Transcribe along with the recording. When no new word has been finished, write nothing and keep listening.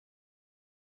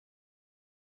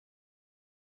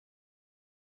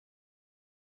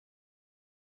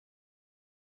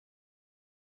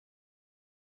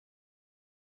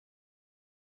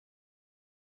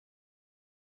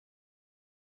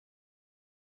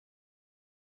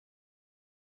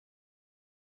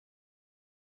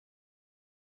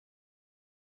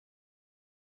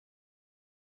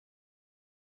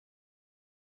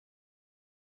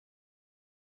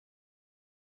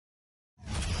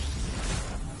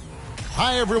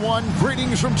Hi, everyone.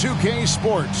 Greetings from 2K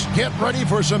Sports. Get ready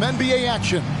for some NBA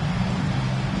action.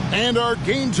 And our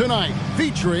game tonight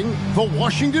featuring the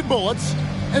Washington Bullets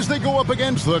as they go up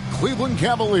against the Cleveland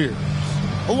Cavaliers.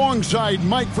 Alongside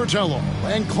Mike Fratello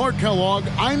and Clark Kellogg,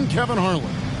 I'm Kevin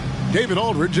Harlan. David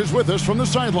Aldridge is with us from the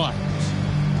sidelines.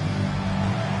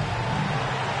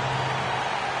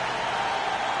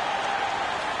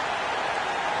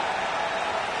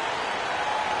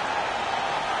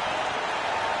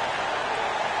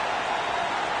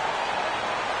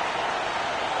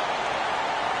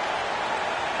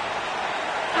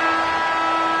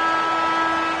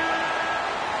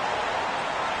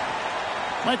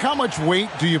 Mike, how much weight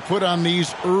do you put on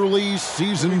these early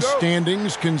season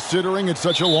standings considering it's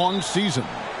such a long season?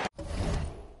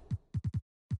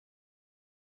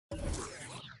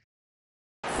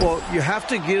 Well, you have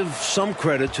to give some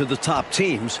credit to the top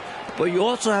teams, but you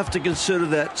also have to consider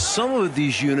that some of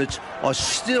these units are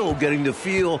still getting the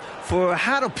feel for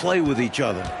how to play with each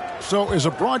other. So as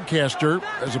a broadcaster,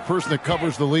 as a person that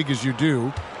covers the league as you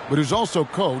do, but who's also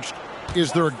coached,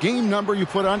 is there a game number you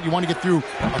put on? You want to get through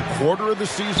a quarter of the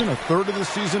season, a third of the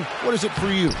season? What is it for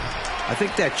you? I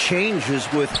think that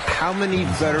changes with how many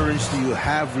veterans do you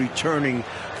have returning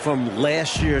from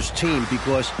last year's team,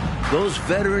 because those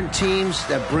veteran teams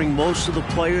that bring most of the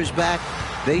players back,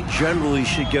 they generally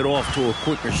should get off to a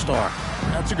quicker start.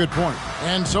 That's a good point.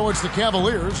 And so it's the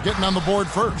Cavaliers getting on the board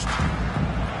first.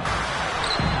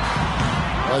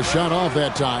 A shot off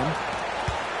that time.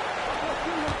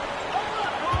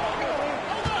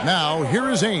 Now, here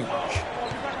is Ainge,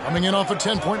 coming in off a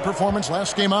 10-point performance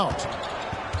last game out.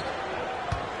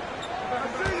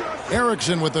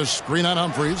 Erickson with a screen on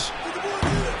Humphries.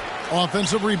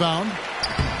 Offensive rebound,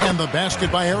 and the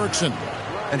basket by Erickson.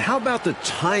 And how about the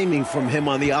timing from him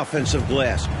on the offensive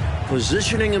glass?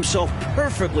 Positioning himself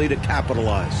perfectly to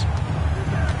capitalize.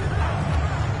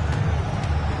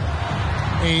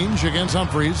 Ainge against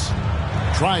Humphries.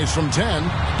 Tries from 10.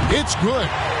 It's good.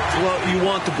 Well, you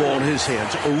want the ball in his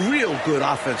hands. A real good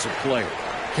offensive player.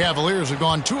 Cavaliers have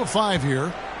gone 2 of 5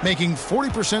 here, making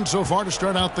 40% so far to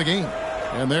start out the game.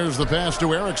 And there's the pass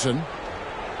to Erickson.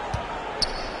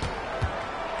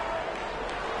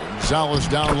 Gonzalez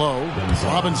down low.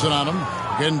 Robinson on him.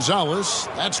 Gonzalez,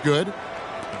 that's good.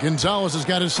 Gonzalez has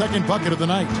got his second bucket of the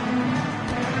night.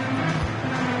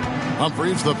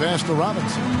 Humphries, the pass to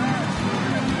Robinson.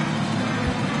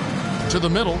 To the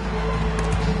middle.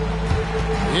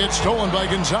 It's stolen by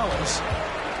Gonzalez.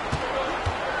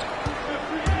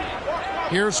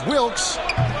 Here's Wilkes.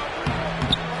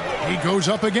 He goes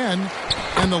up again,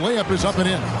 and the layup is up and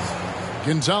in.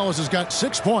 Gonzalez has got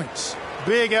 6 points.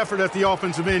 Big effort at the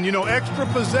offensive end. You know, extra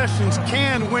possessions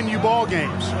can win you ball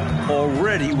games.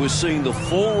 Already we're seeing the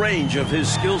full range of his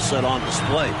skill set on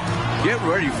display. Get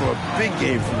ready for a big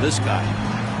game from this guy.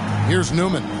 Here's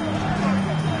Newman.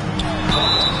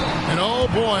 And oh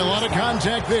boy, a lot of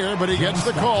contact there, but he gets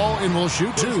the call and will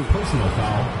shoot 2.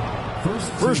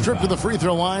 First trip to the free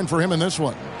throw line for him in this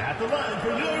one. At the line for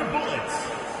your Bullets,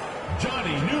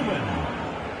 Johnny Newman.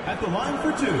 At the line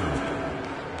for 2.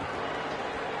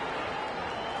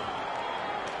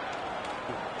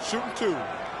 Shooting 2.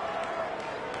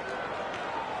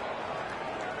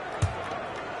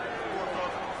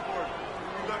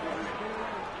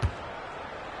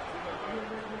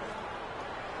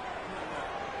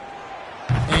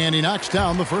 And he knocks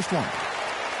down the first one.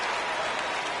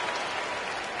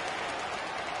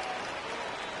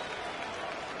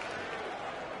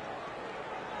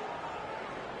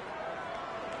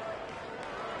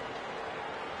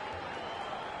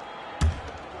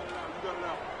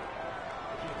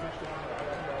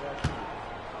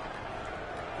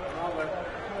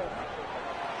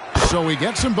 So he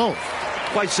gets them both.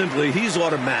 Quite simply, he's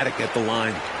automatic at the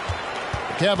line.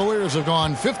 The Cavaliers have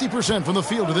gone 50% from the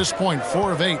field to this point,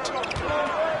 4 of 8.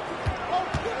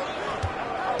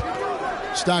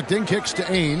 Stockton kicks to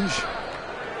Ainge.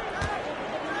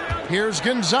 Here's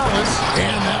Gonzalez,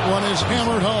 and that one is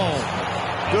hammered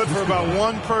home. Good for about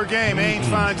 1 per game. Ainge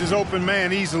finds his open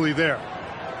man easily there.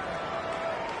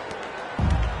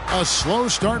 A slow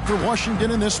start for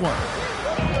Washington in this one.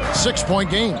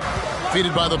 6-point game.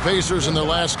 Defeated by the Pacers in their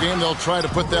last game, they'll try to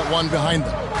put that one behind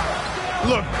them.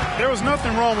 Look, there was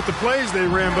nothing wrong with the plays they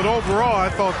ran, but overall I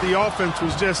thought the offense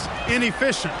was just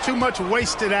inefficient. Too much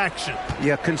wasted action.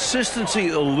 Yeah, consistency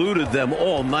eluded them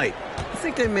all night. I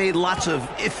think they made lots of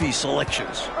iffy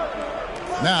selections.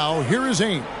 Now, here is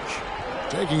Ainge.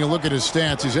 Taking a look at his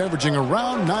stats, he's averaging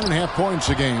around 9.5 points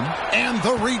a game. And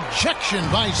the rejection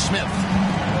by Smith.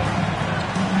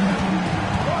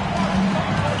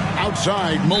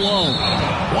 Outside, Malone.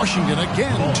 Washington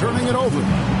again turning it over.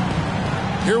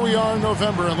 Here we are in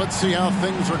November, and let's see how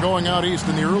things are going out east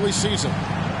in the early season.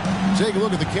 Take a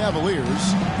look at the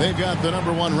Cavaliers. They've got the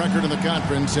 #1 record in the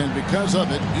conference, and because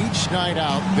of it, each night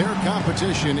out, their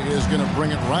competition is going to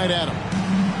bring it right at them.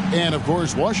 And, of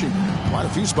course, Washington, quite a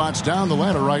few spots down the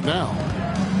ladder right now.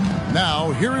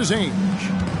 Now, here is Ainge.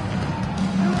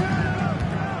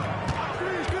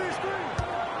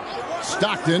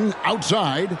 Stockton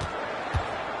outside.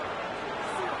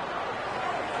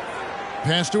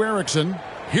 Pass to Erickson.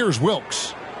 Here's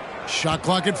Wilkes. Shot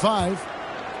clock at 5.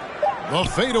 The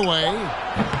fadeaway.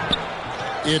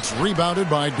 It's rebounded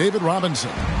by David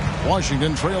Robinson.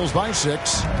 Washington trails by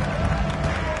 6.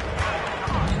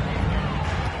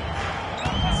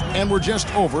 And we're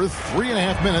just over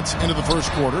 3.5 minutes into the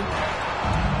first quarter.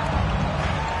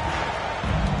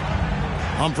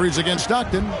 Humphries against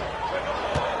Stockton.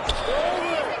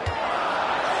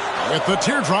 With the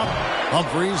teardrop.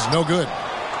 Humphries, no good.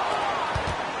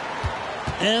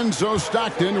 And so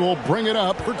Stockton will bring it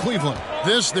up for Cleveland.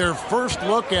 This their first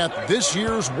look at this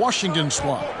year's Washington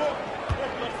squad.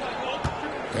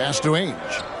 Pass to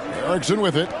Ainge. Erickson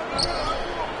with it.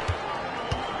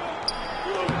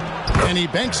 And he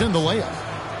banks in the layup.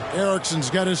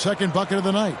 Erickson's got his second bucket of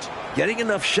the night. Getting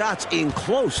enough shots in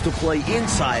close to play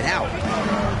inside out.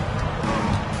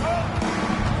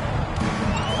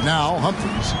 Now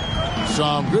Humphries.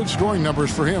 Some good scoring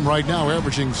numbers for him right now,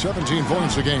 averaging 17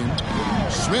 points a game.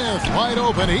 Smith wide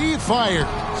open. He fires.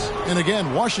 And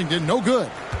again, Washington no good.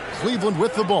 Cleveland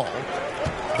with the ball.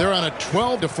 They're on a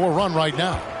 12-4 run right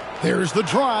now. There's the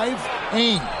drive.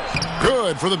 Ainge.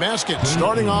 Good for the basket.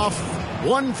 Starting off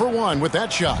 1 for 1 with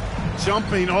that shot.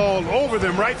 Jumping all over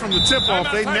them right from the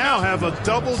tip-off. They now have a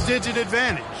double-digit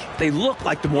advantage. They look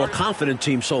like the more confident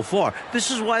team so far.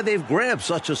 This is why they've grabbed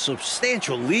such a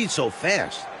substantial lead so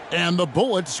fast. And the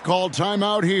Bullets call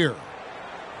timeout here.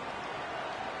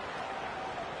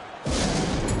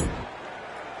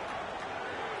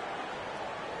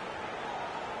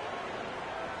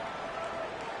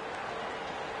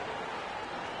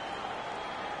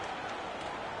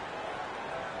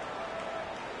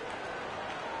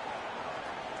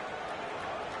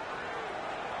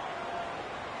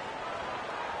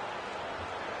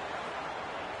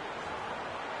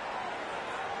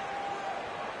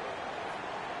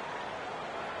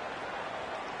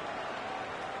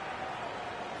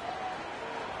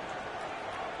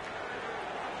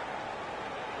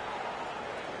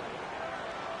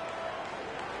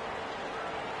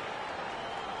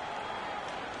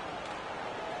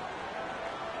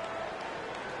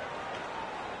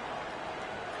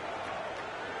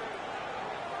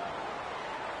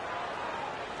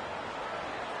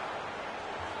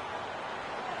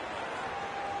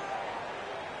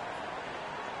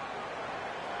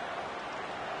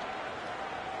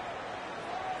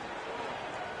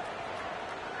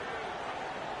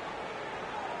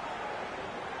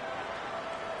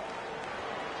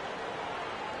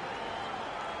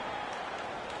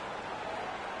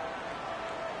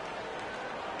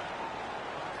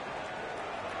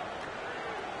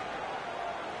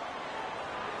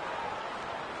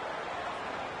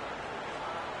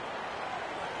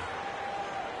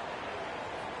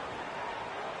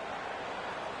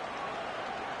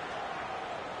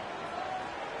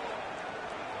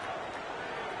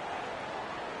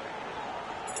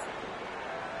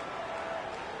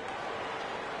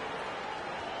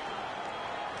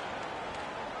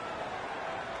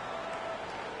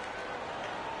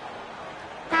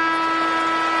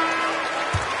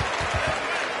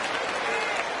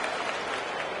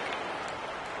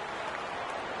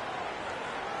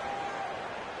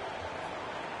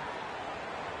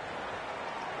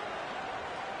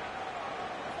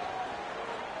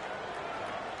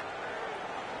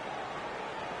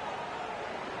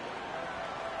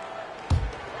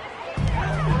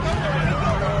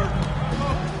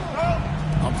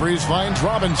 Humphries finds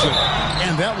Robinson.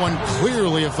 And that one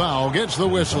clearly a foul. Gets the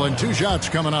whistle and 2 shots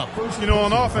coming up. You know,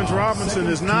 on offense, Robinson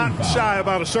is not shy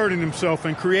about asserting himself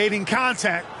and creating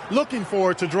contact, looking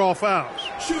for it to draw fouls.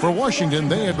 For Washington,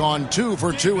 they had gone 2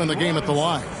 for 2 in the game at the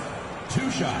line. 2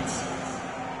 shots.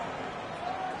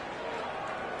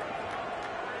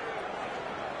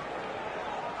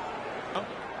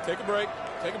 Take a break.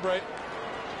 Take a break.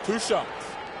 2 shots.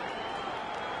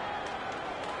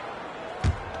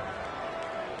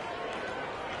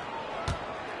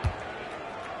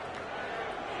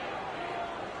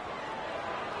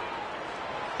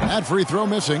 That free throw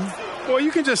missing. Boy,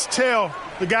 you can just tell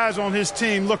the guys on his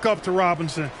team look up to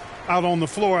Robinson out on the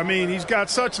floor. I mean, he's got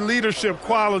such leadership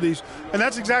qualities, and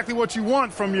that's exactly what you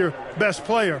want from your best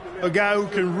player, a guy who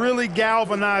can really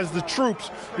galvanize the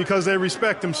troops because they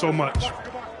respect him so much.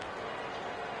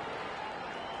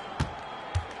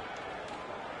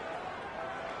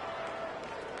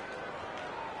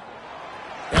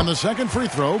 And the second free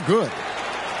throw, good.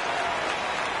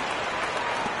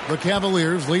 The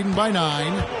Cavaliers leading by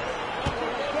 9.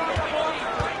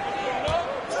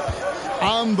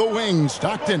 On the wing,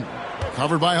 Stockton.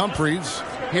 Covered by Humphries.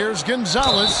 Here's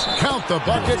Gonzalez. Count the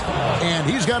bucket. And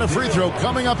he's got a free throw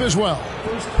coming up as well.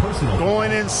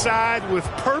 Going inside with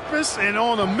purpose and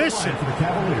on a mission.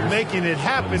 Making it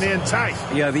happen in tight.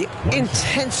 Yeah, the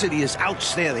intensity is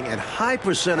outstanding, and high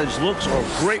percentage looks are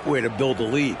a great way to build a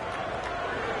lead.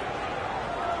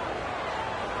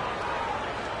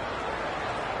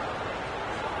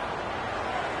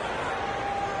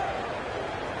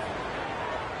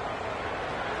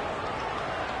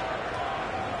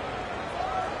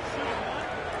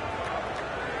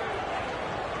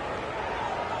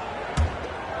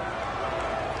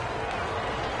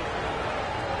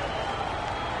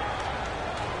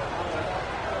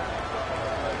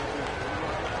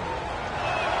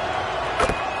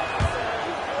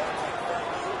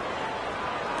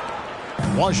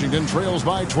 Washington trails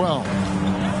by 12.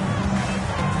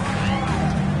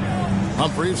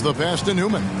 Humphries the pass to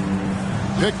Newman.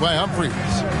 Picked by Humphries.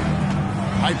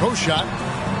 High post shot.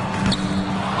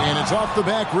 And it's off the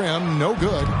back rim. No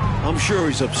good. I'm sure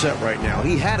he's upset right now.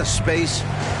 He had a space,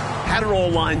 had it all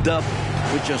lined up,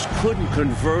 but just couldn't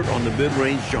convert on the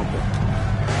mid-range jumper.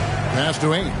 Pass to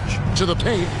Ainge. To the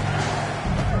paint.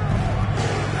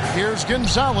 Here's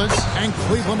Gonzalez, and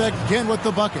Cleveland again with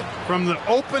the bucket. From the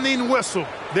opening whistle,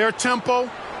 their tempo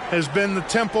has been the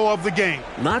tempo of the game.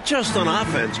 Not just on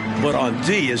offense, but on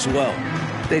D as well.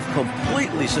 They've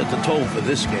completely set the tone for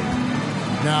this game.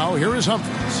 Now, here is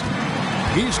Humphries.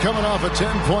 He's coming off a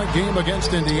 10-point game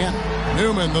against Indiana.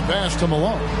 Newman, the pass to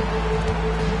Malone.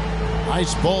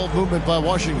 Nice ball movement by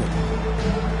Washington.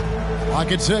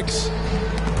 Clock at 6.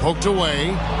 Poked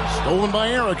away. Stolen by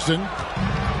Erickson.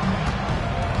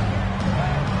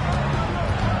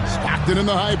 In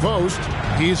the high post.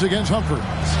 He's against Humphries.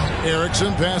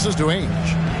 Erickson passes to Ainge.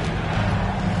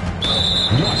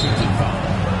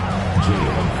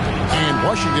 And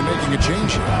Washington making a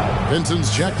change here.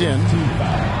 Vincent's checked in.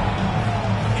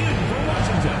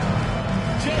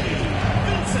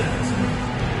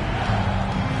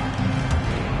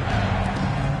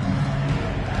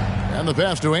 And the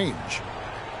pass to Ainge.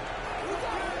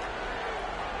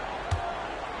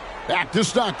 Back to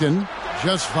Stockton.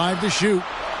 Just 5 to shoot.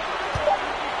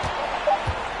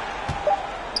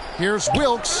 Here's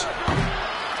Wilkes.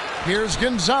 Here's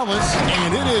Gonzalez.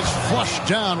 And it is flushed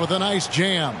down with a nice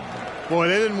jam. Boy,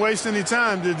 they didn't waste any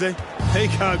time, did they? They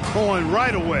got going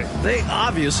right away. They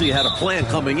obviously had a plan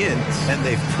coming in, and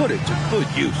they've put it to good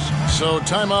use. So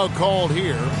timeout called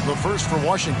here. The first for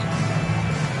Washington.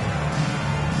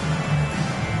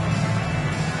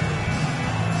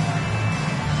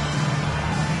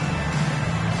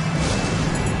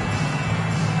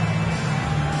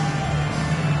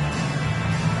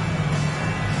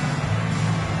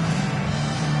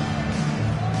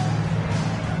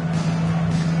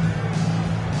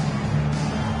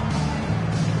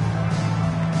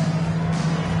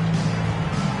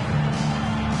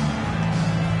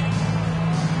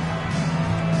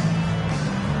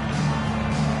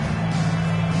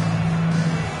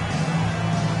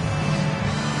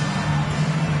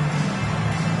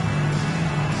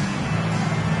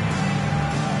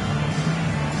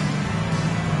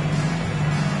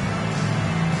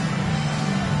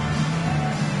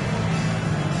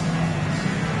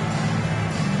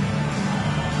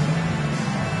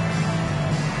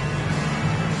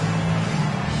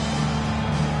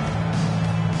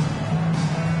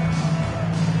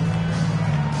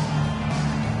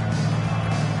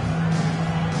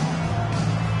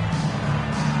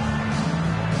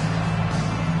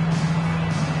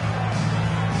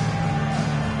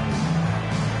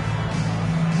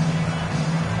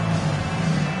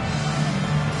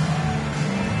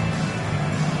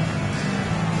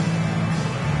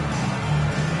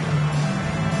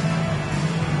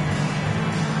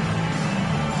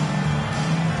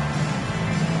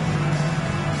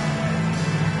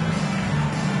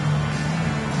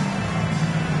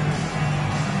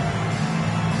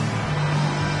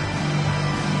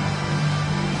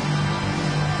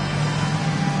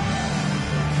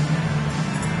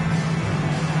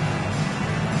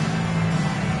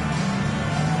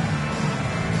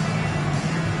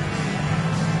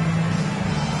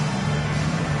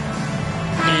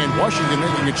 Washington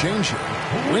making a change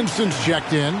here. Winston's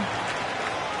checked in.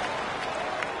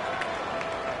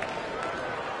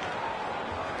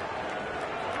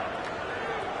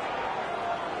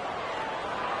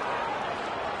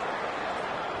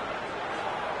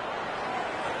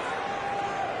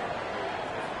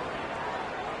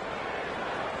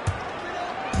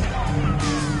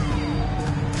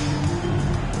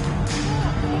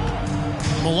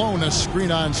 alone, a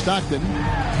screen on Stockton.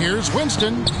 Here's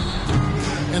Winston.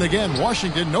 And again,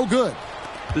 Washington, no good.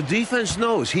 The defense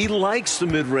knows he likes the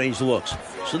mid-range looks,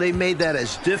 so they made that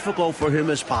as difficult for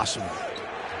him as possible.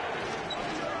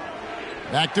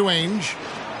 Back to Ainge.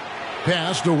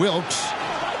 Pass to Wilkes.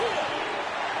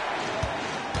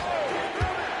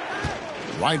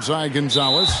 Right side,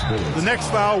 Gonzalez. The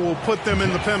next foul will put them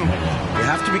in the penalty. You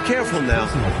have to be careful now.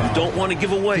 You don't want to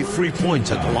give away free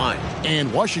points at the line.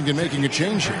 And Washington making a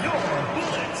change here.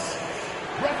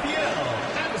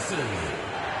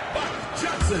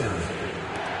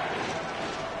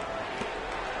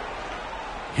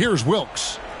 Here's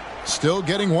Wilkes. Still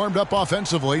getting warmed up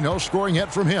offensively. No scoring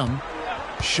yet from him.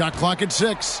 Shot clock at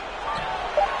 6.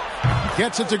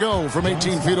 Gets it to go from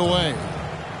 18 feet away.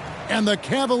 And the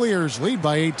Cavaliers lead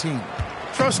by 18.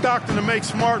 Trust Stockton to make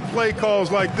smart play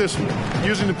calls like this one,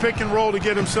 using the pick and roll to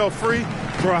get himself free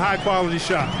for a high-quality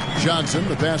shot. Johnson,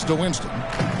 the pass to Winston.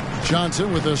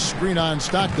 Johnson with a screen on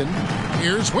Stockton.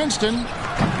 Here's Winston.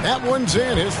 That one's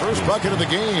in. His first bucket of the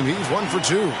game. He's 1 for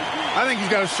 2. I think he's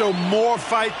got to show more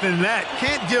fight than that.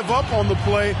 Can't give up on the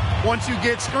play once you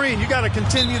get screened. You got to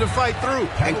continue to fight through.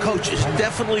 And coach is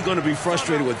definitely going to be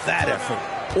frustrated with that effort.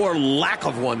 Or lack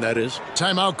of one, that is.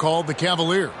 Timeout called the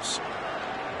Cavaliers.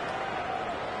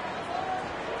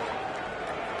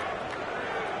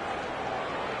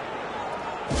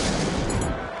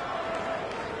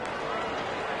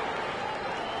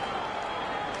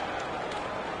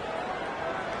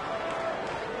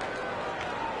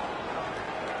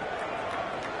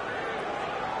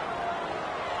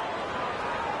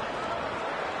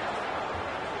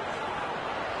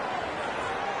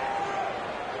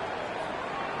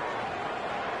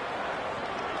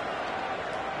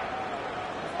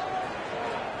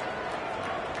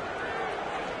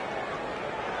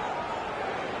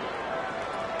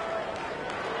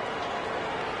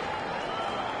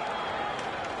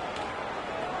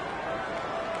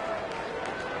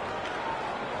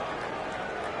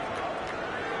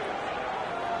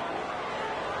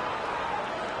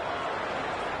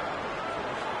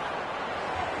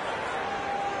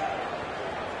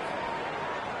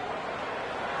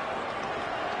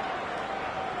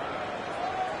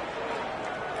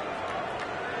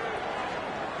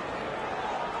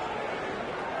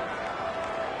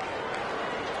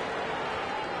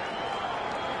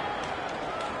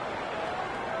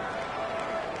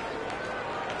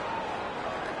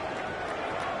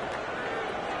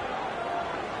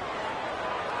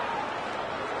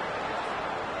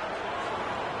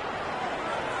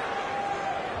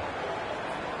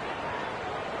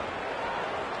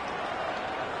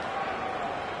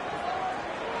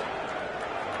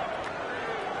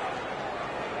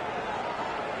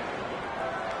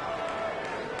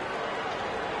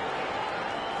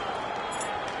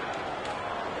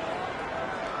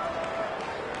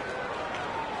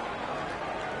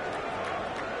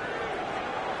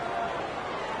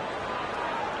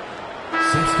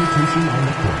 Substitution on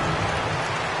the court.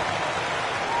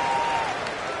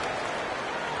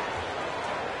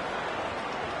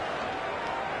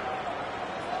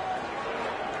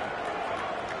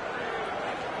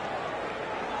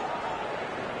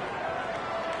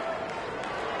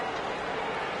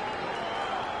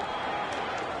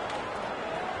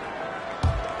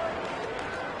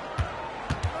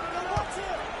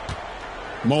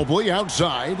 Mobley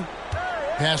outside.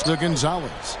 Pass to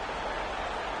Gonzalez.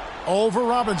 Over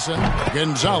Robinson.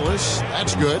 Gonzalez,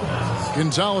 that's good.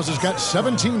 Gonzalez has got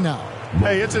 17 now.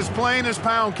 Hey, it's as plain as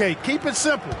pound cake. Keep it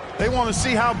simple. They want to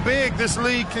see how big this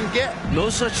league can get. No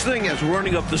such thing as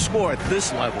running up the score at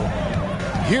this level.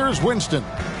 Here's Winston.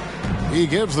 He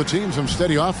gives the team some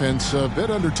steady offense, a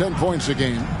bit under 10 points a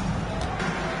game.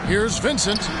 Here's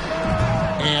Vincent.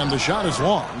 And the shot is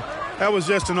long. That was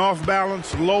just an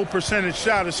off-balance, low-percentage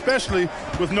shot, especially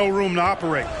with no room to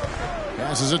operate.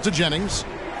 Passes it to Jennings.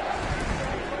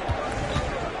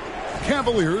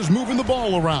 Cavaliers moving the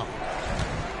ball around.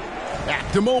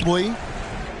 Back to Mobley.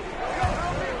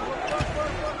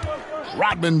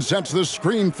 Rodman sets the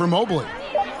screen for Mobley.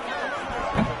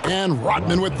 And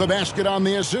Rodman with the basket on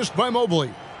the assist by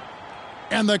Mobley.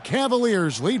 And the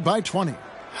Cavaliers lead by 20.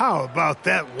 How about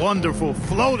that wonderful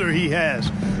floater he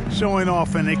has, showing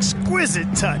off an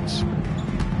exquisite touch.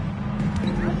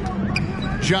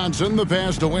 Johnson, the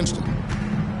pass to Winston.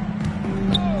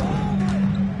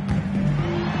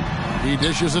 He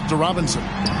dishes it to Robinson.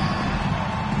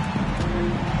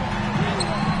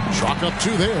 Chalk up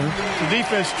 2 there. The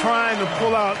defense trying to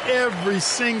pull out every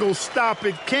single stop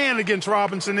it can against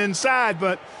Robinson inside,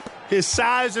 but his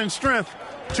size and strength,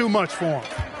 too much for him.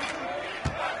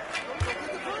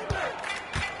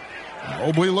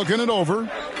 Mobley looking it over.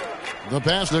 The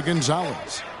pass to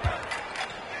Gonzalez.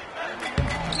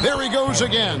 There he goes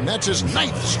again. That's his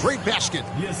 9th straight basket.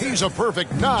 He's a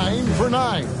perfect 9 for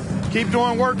 9. Keep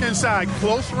doing work inside.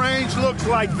 Close range looks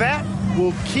like that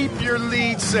will keep your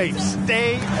lead safe.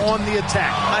 Stay on the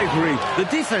attack. I agree. The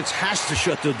defense has to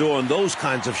shut the door on those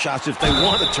kinds of shots if they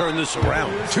want to turn this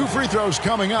around. 2 free throws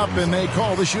coming up, and they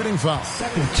call the shooting foul.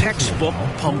 Textbook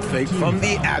pump fake from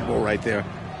the Admiral right there.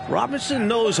 Robinson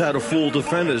knows how to fool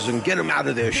defenders and get them out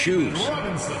of their shoes.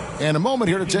 And a moment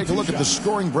here to take a look at the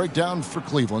scoring breakdown for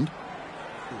Cleveland.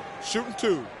 Shooting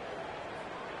 2.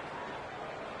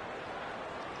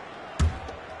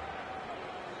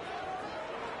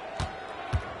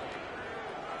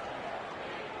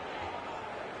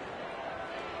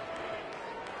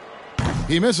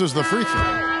 He misses the free throw.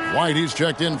 Whitey's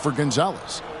checked in for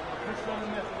Gonzalez.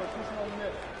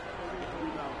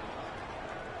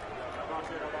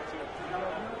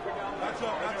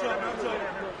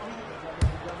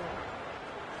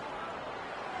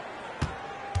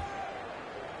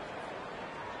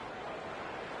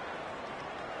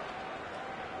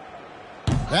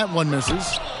 That one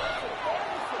misses.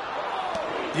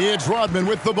 It's Rodman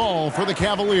with the ball for the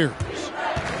Cavaliers.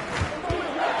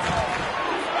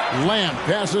 Lamb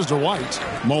passes to White.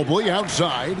 Mobley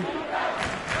outside.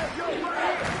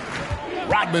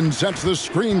 Rodman sets the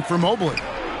screen for Mobley.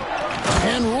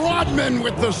 And Rodman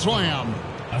with the slam.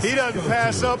 He doesn't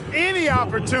pass up any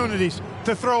opportunities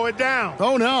to throw it down.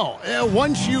 Oh, no.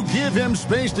 Once you give him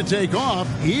space to take off,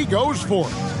 he goes for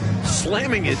it.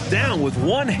 Slamming it down with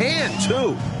one hand,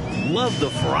 too. Love the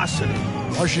ferocity.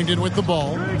 Washington with the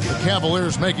ball. The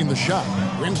Cavaliers making the shot.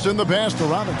 Winston the pass to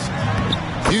Robinson.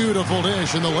 Beautiful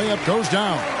dish, and the layup goes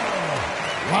down.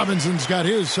 Robinson's got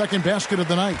his second basket of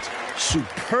the night.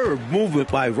 Superb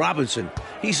movement by Robinson.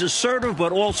 He's assertive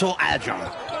but also agile.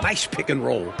 Nice pick and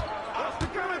roll.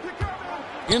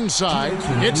 Inside,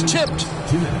 it's tipped.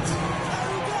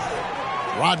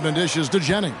 Rodman dishes to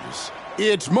Jennings.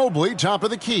 It's Mobley, top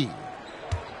of the key.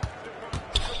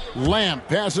 Lamp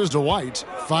passes to White.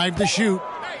 5 to shoot.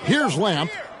 Here's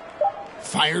Lamp.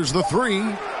 Fires the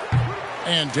 3.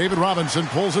 And David Robinson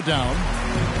pulls it down.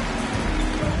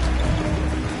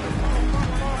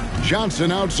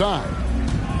 Johnson outside.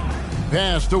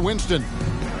 Pass to Winston.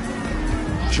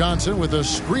 Johnson with a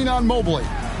screen on Mobley.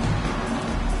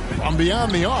 From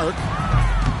beyond the arc.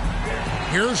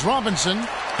 Here's Robinson.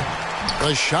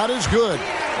 The shot is good.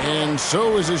 And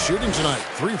so is his shooting tonight.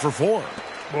 3 for 4.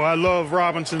 Boy, I love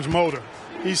Robinson's motor.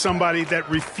 He's somebody that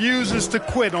refuses to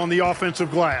quit on the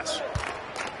offensive glass.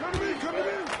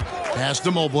 Pass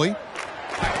to Mobley.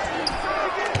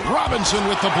 Robinson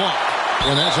with the block.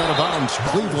 And that's out of bounds.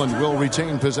 Cleveland will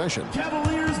retain possession.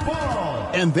 Cavaliers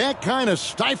ball. And that kind of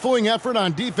stifling effort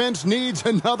on defense needs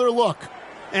another look.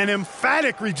 An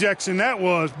emphatic rejection that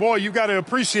was. Boy, you got to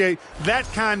appreciate that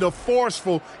kind of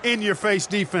forceful, in-your-face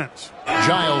defense.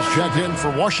 Giles checked in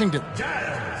for Washington.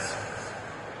 Giles.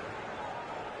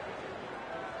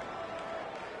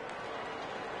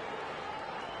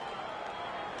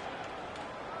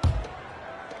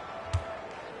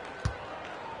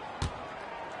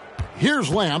 Here's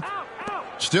Lamp.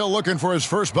 Still looking for his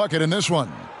first bucket in this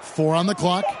one. 4 on the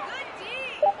clock.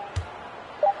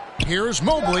 Here's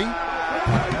Mobley.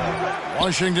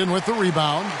 Washington with the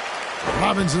rebound.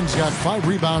 Robinson's got 5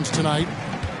 rebounds tonight.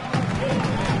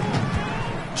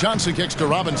 Johnson kicks to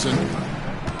Robinson.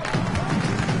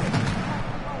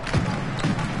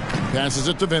 Passes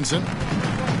it to Vincent.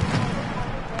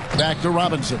 Back to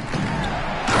Robinson.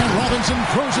 And Robinson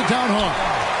throws it down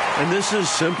hard. And this is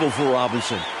simple for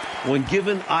Robinson. When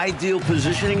given ideal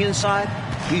positioning inside,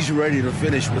 he's ready to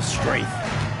finish with strength.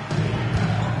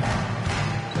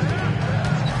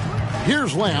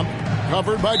 Here's Lamp,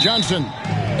 covered by Johnson.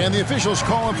 And the officials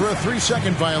call him for a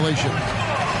 3-second violation.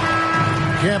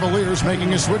 Cavaliers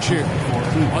making a switch here.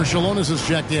 Marshallonis is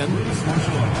checked in.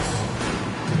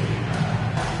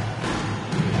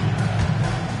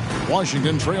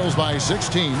 Washington trails by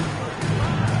 16.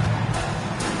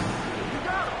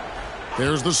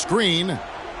 There's the screen.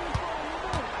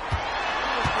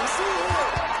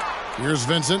 Here's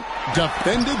Vincent,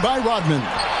 defended by Rodman.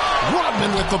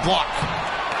 Rodman with the block.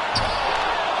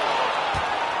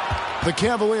 The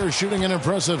Cavaliers shooting an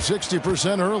impressive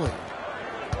 60% early.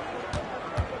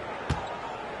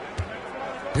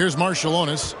 Here's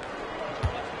Marshallonis.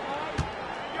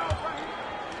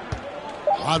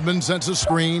 Rodman sets a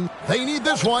screen. They need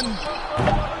this one.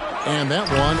 And that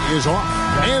one is off.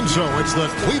 And so it's the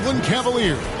Cleveland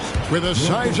Cavaliers with a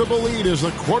sizable lead as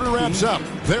the quarter wraps up.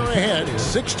 They're ahead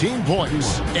 16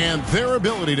 points. And their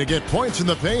ability to get points in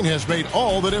the paint has made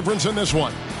all the difference in this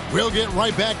one. We'll get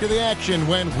right back to the action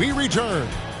when we return.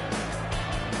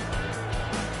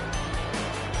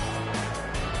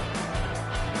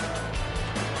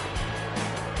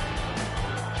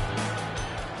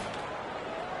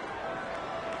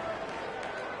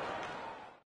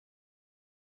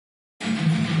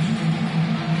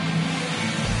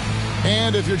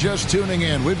 And if you're just tuning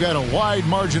in, we've got a wide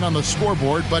margin on the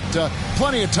scoreboard, but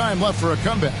plenty of time left for a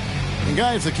comeback. And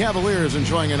guys, the Cavaliers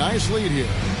enjoying a nice lead here.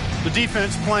 The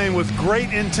defense playing with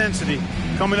great intensity,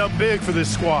 coming up big for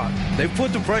this squad. They've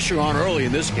put the pressure on early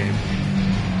in this game.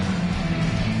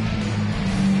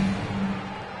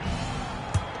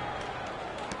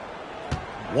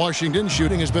 Washington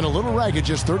shooting has been a little ragged,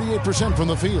 just 38% from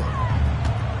the field.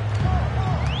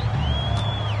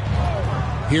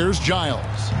 Here's Giles.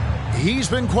 He's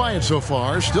been quiet so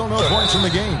far, still no points in the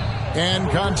game. And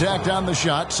contact on the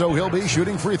shot, so he'll be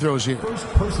shooting free throws here. First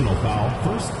personal foul,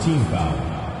 first team foul.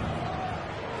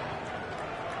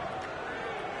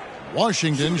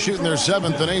 Washington shooting their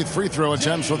 7th and 8th free throw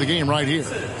attempts for the game right here.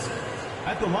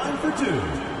 At the line for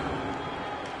 2.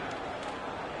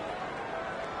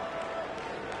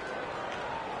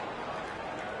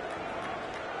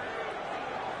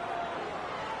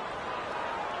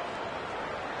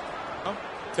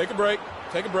 Take a break.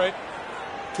 Take a break.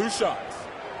 2 shots.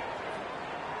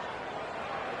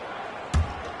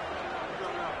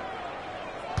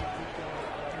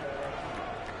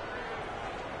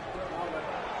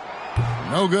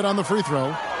 No good on the free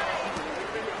throw.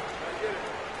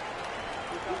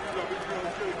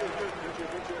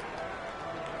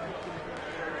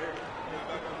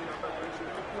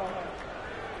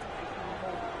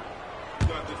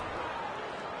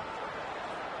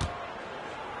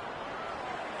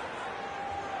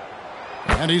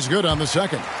 And he's good on the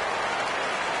second.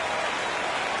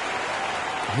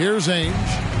 Here's Ainge.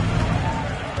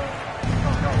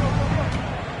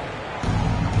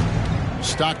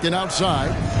 Stockton outside.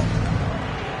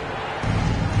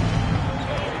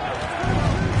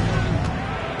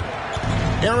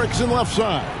 Erickson left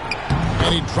side.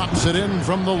 And he drops it in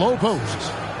from the low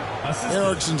post.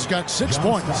 Erickson's got 6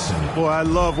 points. Boy, I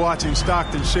love watching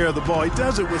Stockton share the ball. He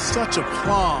does it with such a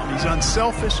plum. He's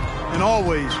unselfish and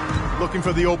always looking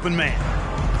for the open man.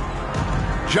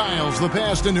 Giles the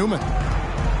pass to Newman.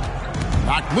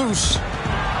 Knocked loose.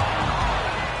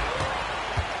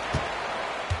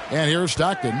 And here's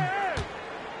Stockton.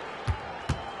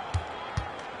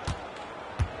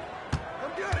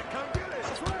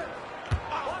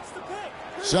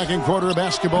 Second quarter of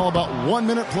basketball, about 1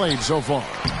 minute played so far.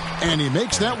 And he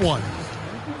makes that one.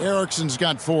 Erickson's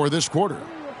got 4 this quarter.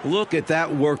 Look at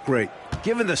that work rate.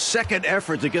 Given the second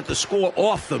effort to get the score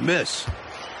off the miss.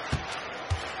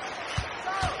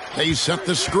 They set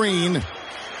the screen.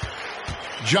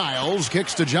 Giles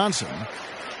kicks to Johnson.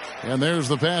 And there's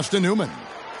the pass to Newman.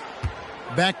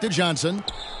 Back to Johnson.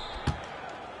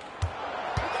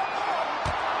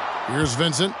 Here's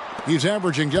Vincent. He's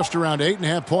averaging just around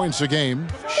 8.5 points a game.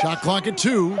 Shot clock at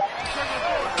 2.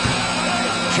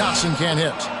 Johnson can't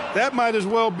hit. That might as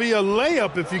well be a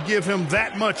layup if you give him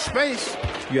that much space.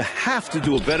 You have to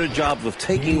do a better job of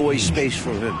taking away space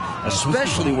from him,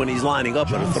 especially when he's lining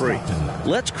up at a 3.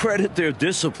 Let's credit their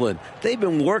discipline. They've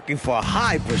been working for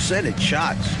high percentage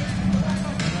shots.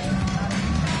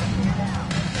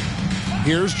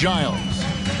 Here's Giles.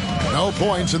 No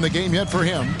points in the game yet for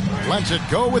him. Lets it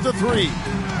go with the 3.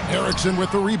 Erickson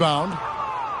with the rebound.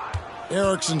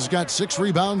 Erickson's got 6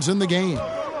 rebounds in the game.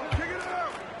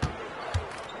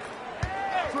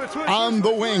 On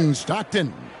the wing,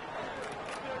 Stockton.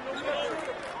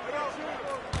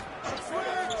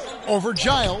 Over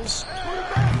Giles.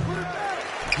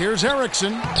 Here's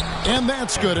Erickson. And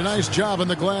that's good. A nice job in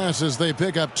the glass as they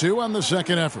pick up 2 on the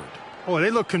second effort. Boy, they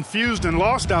look confused and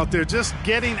lost out there, just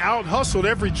getting out-hustled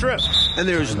every trip. And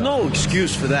there's no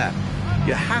excuse for that.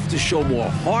 You have to show more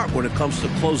heart when it comes to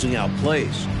closing out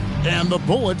plays. And the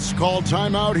Bullets call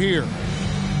timeout here.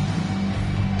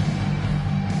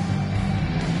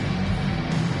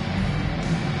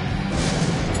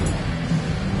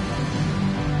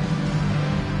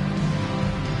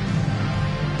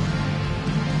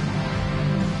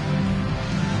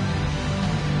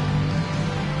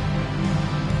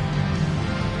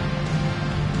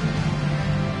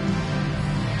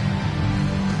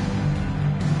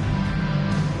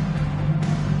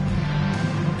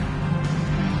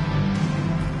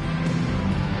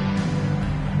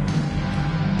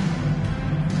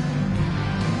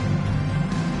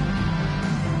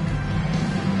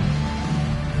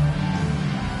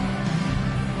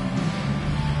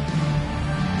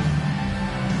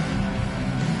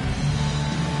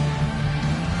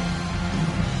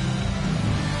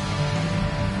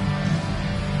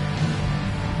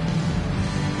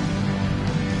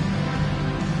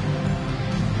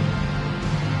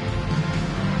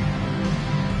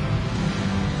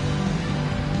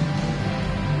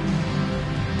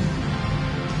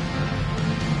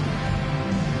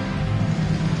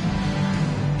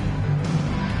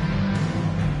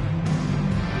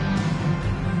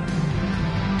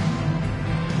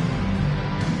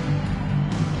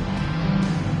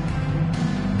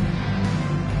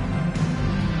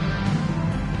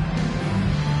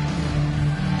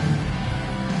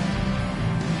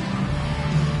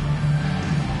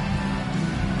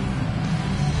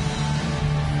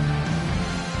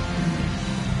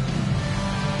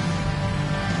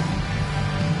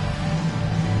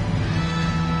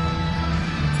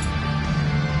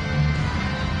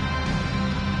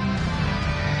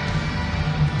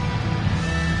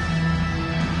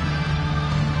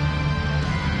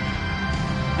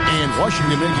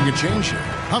 Washington making a change here.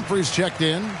 Humphries checked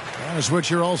in. And a switch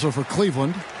here also for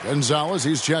Cleveland. Gonzalez,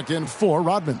 he's checked in for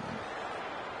Rodman.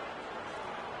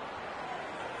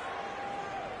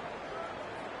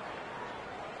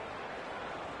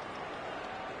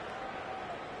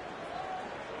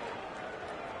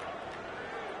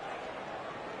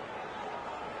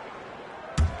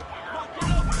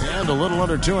 And a little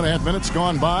under 2.5 minutes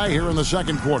gone by here in the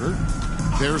second quarter.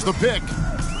 There's the pick.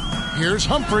 Here's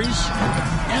Humphries.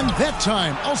 And that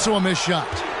time, also a missed shot.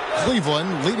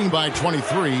 Cleveland leading by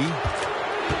 23.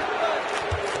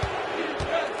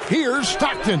 Here's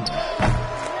Stockton.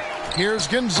 Here's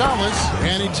Gonzalez.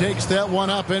 And he takes that one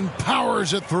up and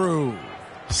powers it through.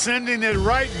 Sending it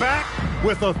right back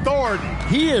with authority.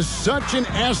 He is such an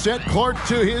asset, Clark,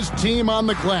 to his team on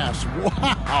the glass.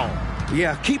 Wow.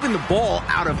 Yeah, keeping the ball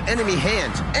out of enemy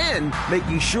hands and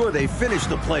making sure they finish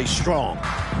the play strong.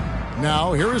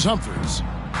 Now, here is Humphries.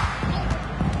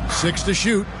 6 to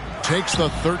shoot. Takes the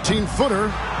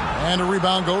 13-footer. And a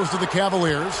rebound goes to the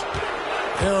Cavaliers.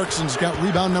 Erickson's got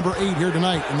rebound number 8 here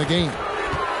tonight in the game.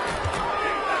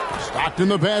 Stockton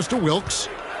the pass to Wilkes.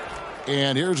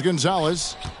 And here's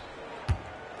Gonzalez.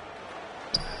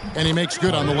 And he makes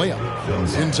good on the layup.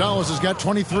 Gonzalez has got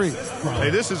 23. Hey,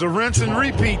 this is a rinse and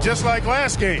repeat just like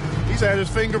last game. He's had his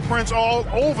fingerprints all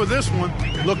over this one,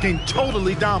 looking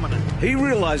totally dominant. He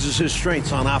realizes his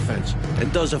strengths on offense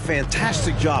and does a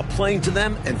fantastic job playing to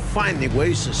them and finding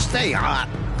ways to stay hot.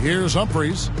 Here's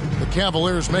Humphries. The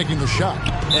Cavaliers making the shot.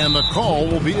 And the call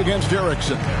will be against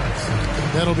Erickson.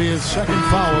 That'll be his second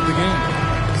foul of the game.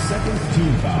 Second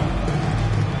team foul.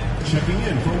 Checking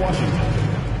in for Washington,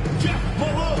 Jeff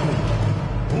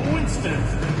Malone, Winston.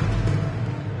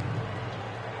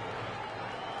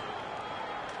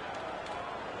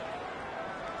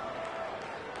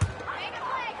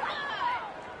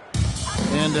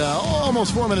 And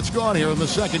almost 4 minutes gone here in the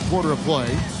second quarter of play.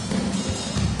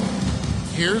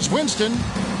 Here's Winston.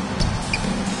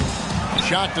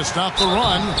 Shot to stop the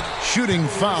run. Shooting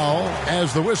foul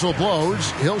as the whistle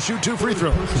blows. He'll shoot 2 free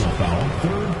throws. Personal foul,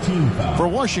 third team foul. For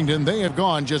Washington, they have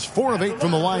gone just 4 of 8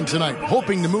 from the line tonight,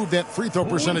 hoping to move that free throw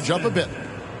percentage up a bit.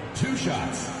 2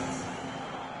 shots.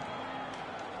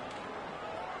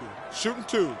 Shooting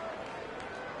 2.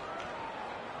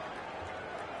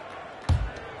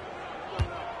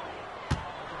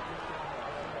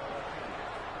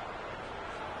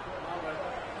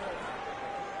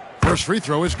 First free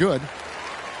throw is good.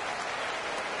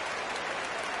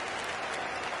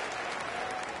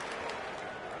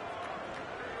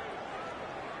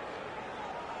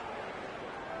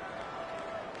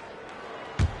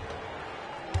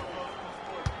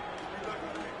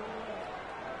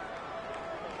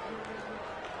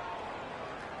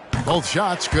 Both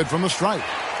shots good from the stripe.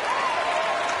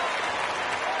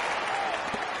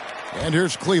 And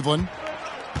here's Cleveland.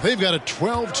 They've got a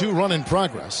 12-2 run in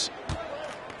progress.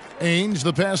 Ainge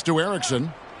the pass to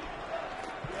Erickson.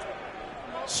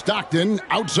 Stockton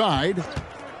outside.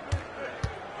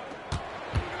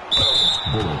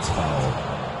 Bullets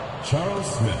foul.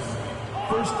 Charles Smith.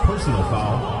 First personal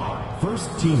foul.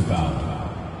 First team foul.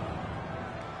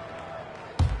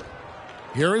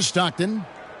 Here is Stockton.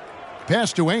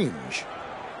 Pass to Ainge.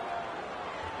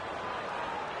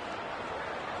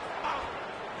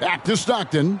 Back to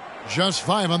Stockton. Just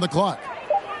 5 on the clock.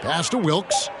 Pass to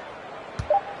Wilkes.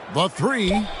 The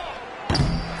 3.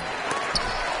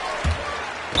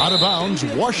 Out of bounds.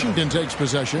 Washington takes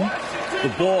possession.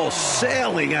 The ball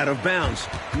sailing out of bounds.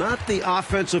 Not the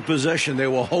offensive possession they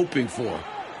were hoping for.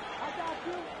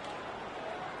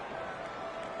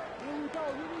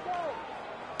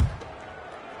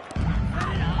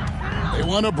 They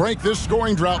want to break this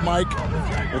scoring drought, Mike.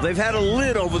 Well, they've had a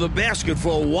lid over the basket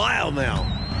for a while now.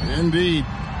 Indeed.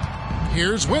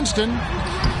 Here's Winston.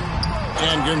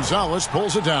 And Gonzalez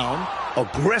pulls it down.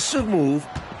 Aggressive move.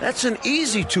 That's an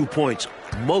easy 2 points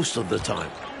most of the time.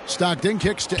 Stockton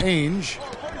kicks to Ainge.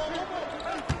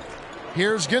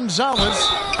 Here's Gonzalez.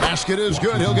 Basket is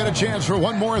good. He'll get a chance for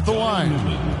one more at the line.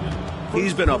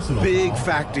 He's been a big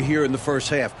factor here in the first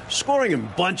half, scoring in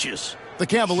bunches. The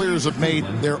Cavaliers have made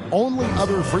their only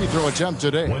other free throw attempt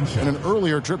today in an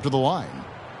earlier trip to the line.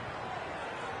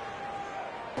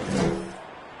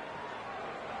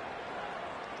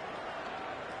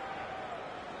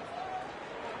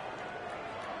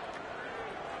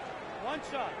 One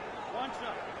shot.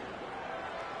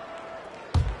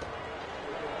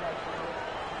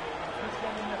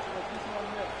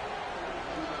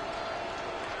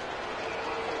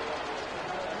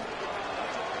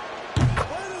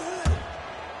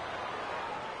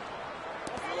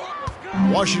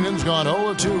 Washington's gone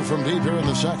 0-2 from deep here in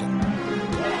the second.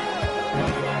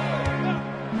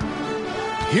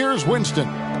 Here's Winston.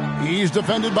 He's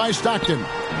defended by Stockton.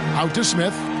 Out to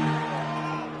Smith.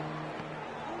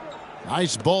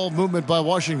 Nice ball movement by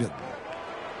Washington.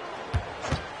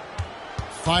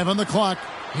 5 on the clock.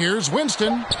 Here's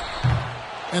Winston.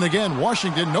 And again,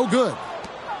 Washington no good.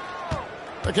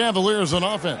 The Cavaliers on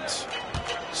offense.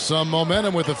 Some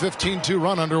momentum with a 15-2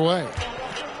 run underway.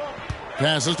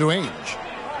 Passes to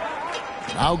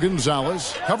Ainge. Now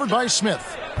Gonzalez, covered by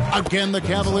Smith. Again, the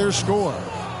Cavaliers score.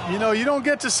 You know, you don't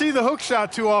get to see the hook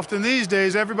shot too often these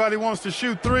days. Everybody wants to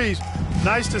shoot threes.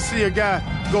 Nice to see a guy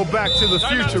go back to the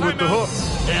future with the hook.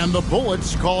 And the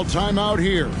Bullets call timeout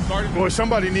here. Boy,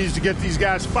 somebody needs to get these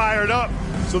guys fired up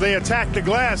so they attack the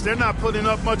glass. They're not putting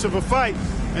up much of a fight,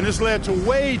 and this led to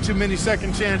way too many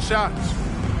second chance shots.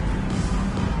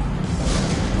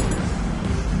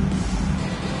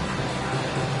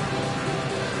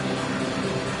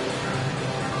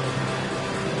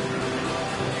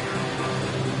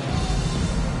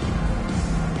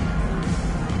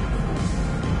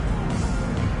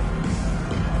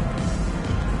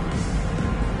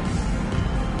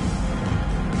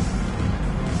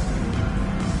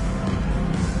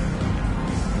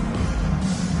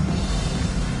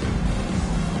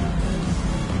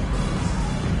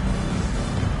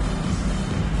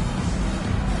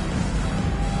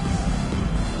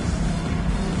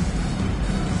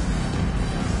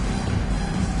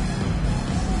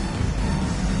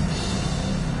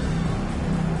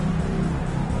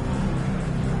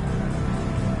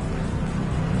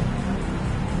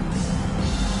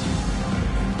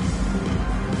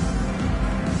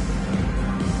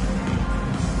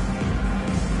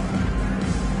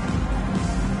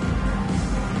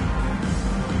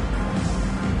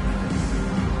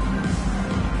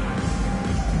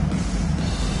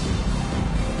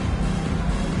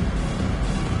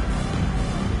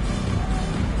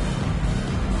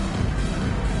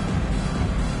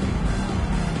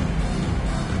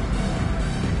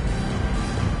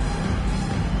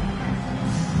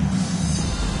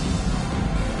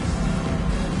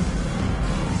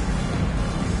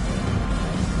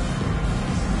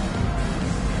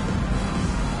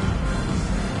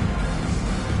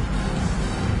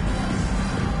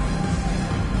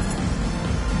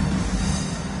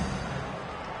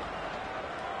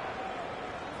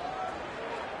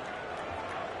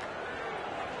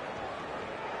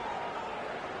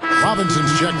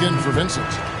 Robinson's checked in for Vincent.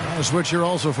 A switch here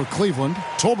also for Cleveland.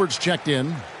 Tolbert's checked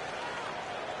in.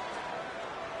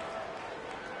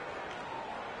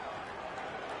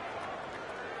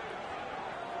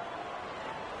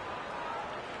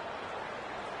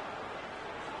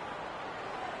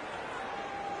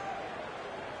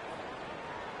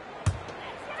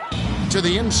 To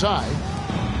the inside.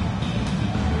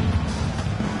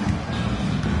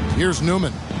 Here's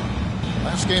Newman.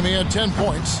 Last game he had 10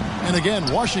 points. And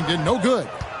again, Washington no good.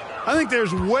 I think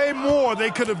there's way more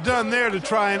they could have done there to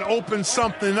try and open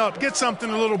something up, get something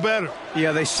a little better.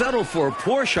 Yeah, they settled for a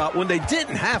poor shot when they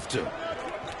didn't have to.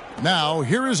 Now,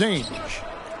 here is Ainge.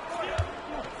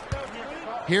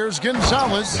 Here's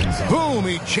Gonzalez. Boom,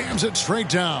 he jams it straight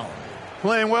down.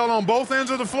 Playing well on both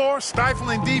ends of the floor,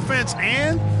 stifling defense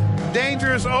and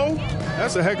dangerous O.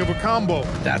 That's a heck of a combo.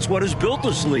 That's what has built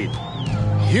this lead.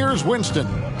 Here's Winston.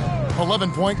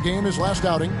 11-point game his last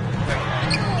outing.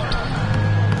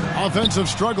 Offensive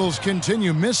struggles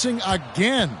continue, missing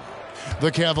again. The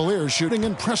Cavaliers shooting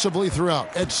impressively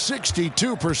throughout at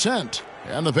 62%.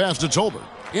 And the pass to Tolbert.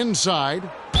 Inside,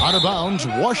 out of bounds,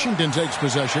 Washington takes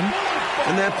possession.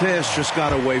 And that pass just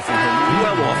got away from him,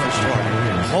 well off his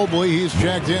target. Mobley, he's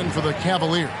jacked in for the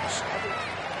Cavaliers.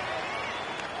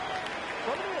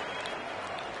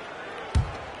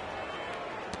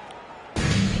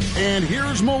 And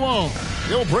here's Malone.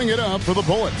 He'll bring it up for the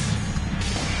Bullets.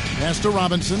 Pass to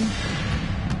Robinson.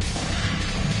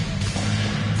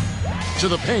 To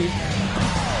the paint.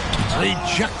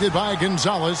 Rejected by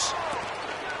Gonzalez.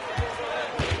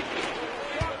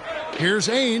 Here's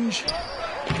Ainge.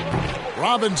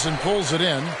 Robinson pulls it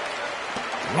in.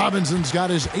 Robinson's got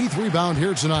his 8th rebound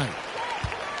here tonight.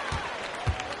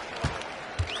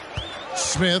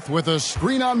 Smith with a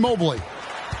screen on Mobley.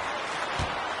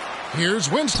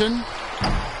 Here's Winston.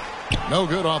 No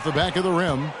good off the back of the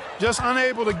rim. Just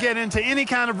unable to get into any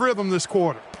kind of rhythm this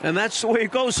quarter. And that's the way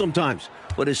it goes sometimes.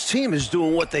 But his team is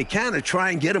doing what they can to try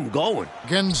and get him going.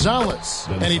 Gonzalez.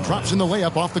 And he drops in the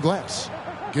layup off the glass.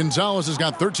 Gonzalez has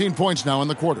got 13 points now in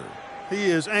the quarter. He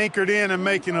is anchored in and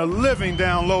making a living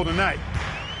down low tonight.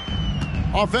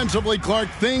 Offensively, Clark,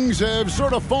 things have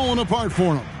sort of fallen apart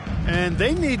for him. And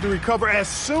they need to recover as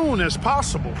soon as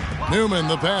possible. Newman,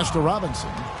 the pass to Robinson.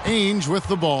 Ainge with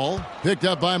the ball. Picked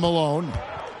up by Malone.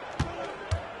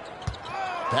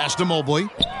 Pass to Mobley.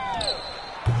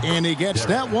 And he gets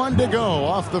that one to go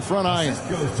off the front iron.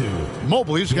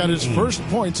 Mobley's got his first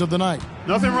points of the night.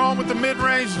 Nothing wrong with the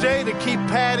mid-range J to keep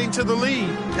padding to the lead.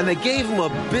 And they gave him a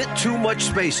bit too much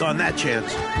space on that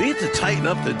chance. Need to tighten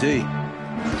up the D.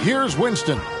 Here's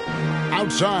Winston.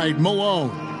 Outside,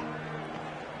 Malone.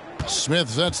 Smith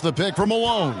sets the pick for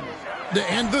Malone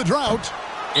to end the drought.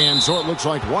 And so it looks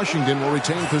like Washington will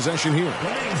retain possession here.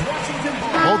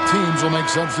 Both teams will make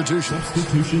substitutions.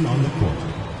 Substitution on the court.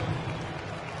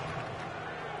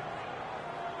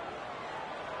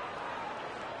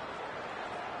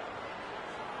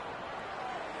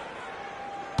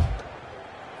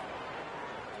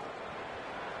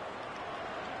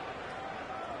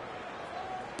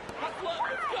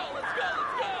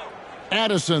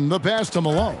 Addison, the pass to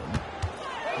Malone.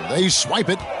 They swipe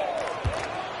it.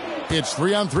 It's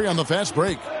 3-on-3 on the fast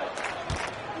break.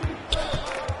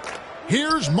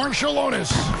 Here's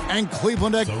Marciulionis, and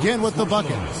Cleveland again with the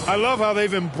bucket. I love how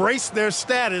they've embraced their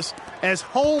status as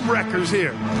home wreckers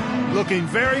here, looking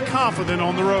very confident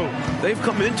on the road. They've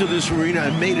come into this arena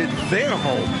and made it their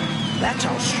home. That's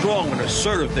how strong and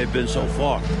assertive they've been so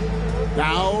far.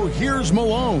 Now, here's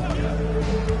Malone.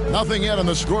 Nothing yet on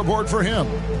the scoreboard for him.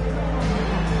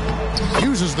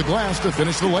 Uses the glass to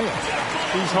finish the layup.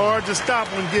 He's hard to stop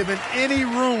when given any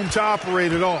room to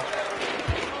operate at all.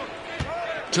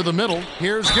 To the middle,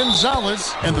 here's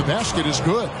Gonzalez, and the basket is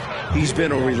good. He's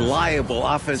been a reliable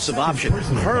offensive option,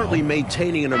 currently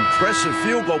maintaining an impressive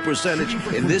field goal percentage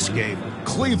in this game.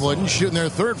 Cleveland shooting their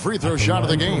third free throw shot of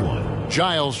the game.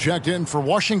 Giles checked in for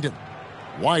Washington.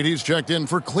 Whitey's checked in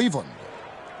for Cleveland.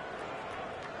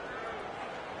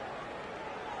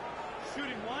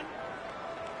 Shooting one.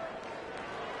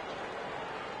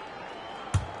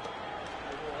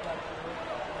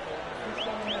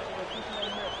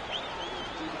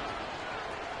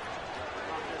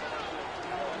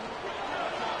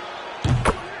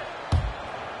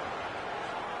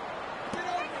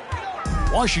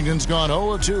 Washington's gone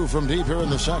 0-2 from deep here in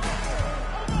the second.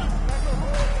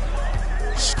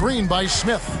 Screen by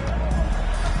Smith.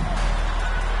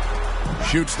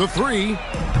 Shoots the three.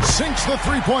 Sinks the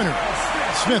three-pointer.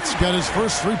 Smith's got his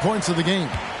first 3 points of the game.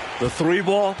 The three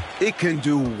ball, it can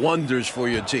do wonders for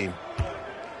your team.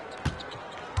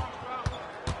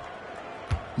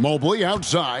 Mobley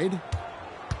outside.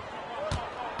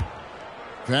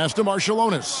 Pass to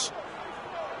Marciulionis.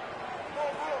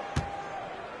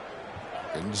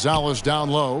 Gonzalez down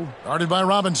low. Guarded by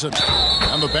Robinson.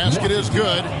 And the basket is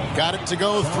good. Got it to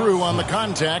go through on the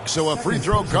contact, so a free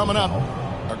throw coming up.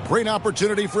 A great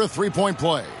opportunity for a three-point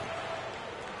play.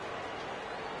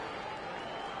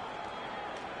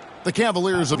 The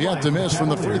Cavaliers have yet to miss from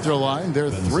the free throw line. They're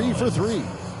 3 for 3.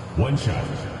 One shot.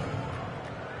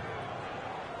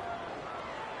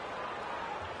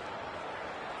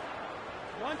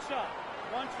 One shot.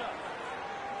 One shot.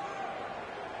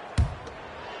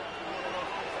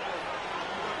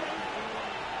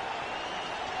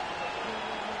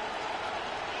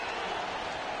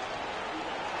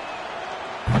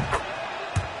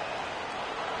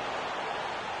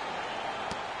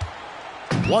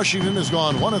 Washington has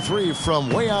gone 1 of 3 from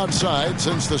way outside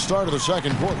since the start of the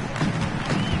second quarter.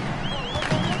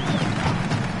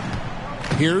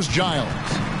 Here's Giles,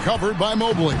 covered by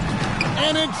Mobley,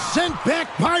 and it's sent back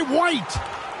by White.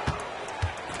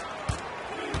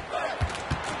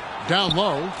 Down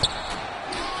low.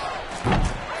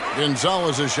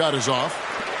 Gonzalez's shot is off.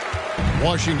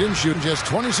 Washington shooting just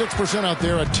 26% out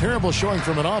there, a terrible showing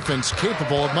from an offense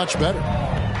capable of much better.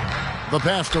 The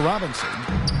pass to Robinson.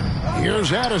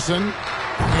 Here's Addison,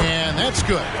 and that's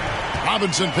good.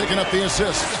 Robinson picking up the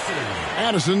assist.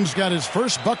 Addison's got his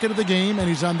first bucket of the game, and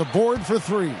he's on the board for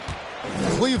 3.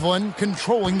 Cleveland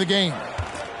controlling the game.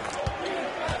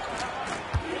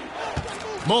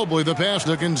 Mobley, the pass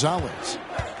to Gonzalez.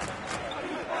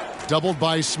 Doubled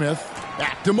by Smith.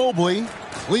 Back to Mobley.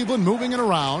 Cleveland moving it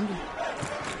around.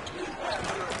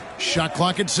 Shot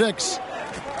clock at 6.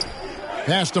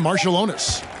 Pass to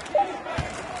Marciulionis.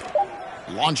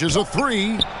 Launches a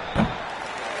 3.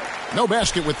 No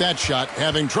basket with that shot.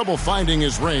 Having trouble finding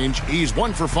his range. He's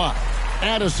 1 for 5.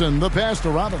 Addison, the pass to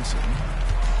Robinson.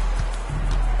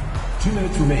 2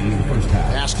 minutes remaining in the first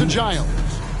half. Pass to Giles.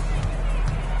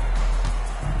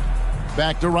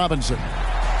 Back to Robinson.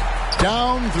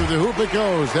 Down through the hoop it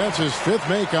goes. That's his 5th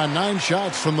make on 9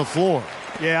 shots from the floor.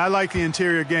 Yeah, I like the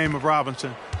interior game of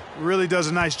Robinson. Really does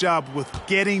a nice job with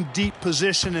getting deep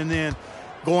position and then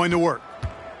going to work.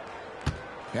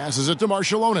 Passes it to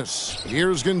Marciulionis.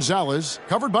 Here's Gonzalez,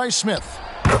 covered by Smith.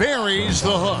 Buries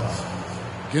the hook.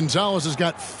 Gonzalez has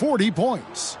got 40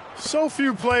 points. So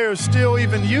few players still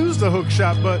even use the hook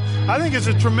shot, but I think it's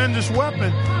a tremendous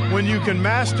weapon when you can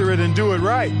master it and do it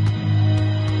right.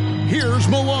 Here's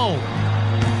Malone.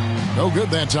 No good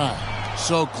that time.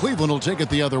 So Cleveland will take it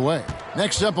the other way.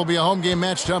 Next up will be a home game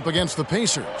matched up against the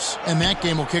Pacers. And that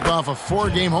game will kick off a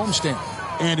 4-game homestand.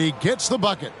 And he gets the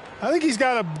bucket. I think he's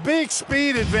got a big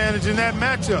speed advantage in that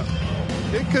matchup.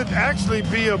 It could actually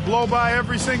be a blow-by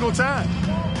every single time.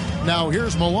 Now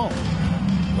here's Malone.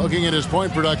 Looking at his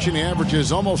point production, he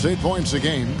averages almost 8 points a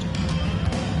game.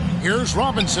 Here's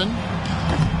Robinson.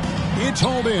 It's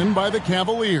hauled in by the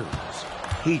Cavaliers.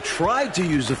 He tried to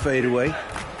use the fadeaway,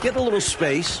 get a little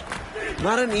space.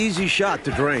 Not an easy shot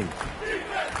to drain.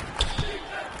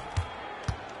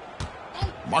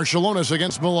 Marciulionis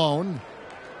against Malone.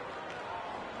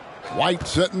 White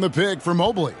setting the pick for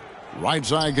Mobley. Right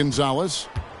side Gonzalez.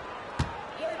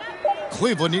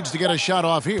 Cleveland needs to get a shot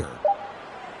off here.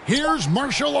 Here's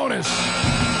Marciulionis.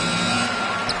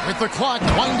 With the clock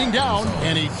winding down,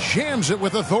 and he jams it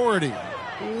with authority.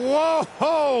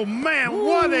 Whoa, man,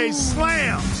 what a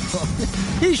slam.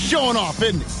 He's showing off,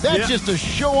 isn't he? That's just a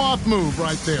show-off move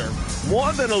right there.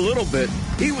 More than a little bit.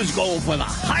 He was going for the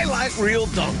highlight reel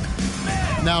dunk.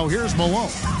 Now here's Malone.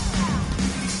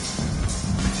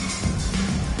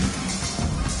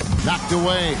 Knocked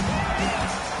away.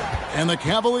 And the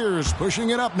Cavaliers pushing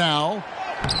it up now.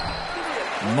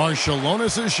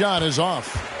 Marciulionis' shot is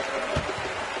off.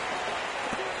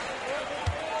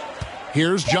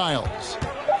 Here's Giles.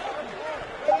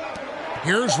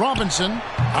 Here's Robinson.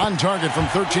 On target from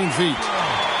 13 feet.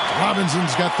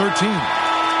 Robinson's got 13.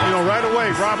 You know, right away,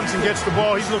 Robinson gets the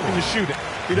ball. He's looking to shoot it.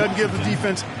 He doesn't give the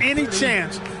defense any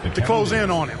chance to close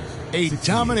in on him. A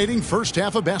dominating first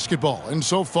half of basketball, and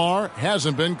so far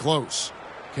hasn't been close.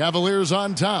 Cavaliers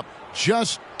on top,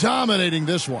 just dominating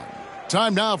this one.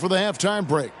 Time now for the halftime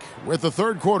break, with the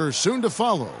third quarter soon to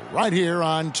follow, right here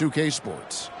on 2K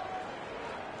Sports.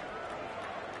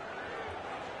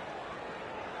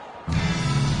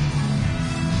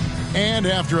 And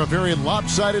after a very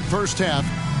lopsided first half,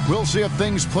 we'll see if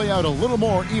things play out a little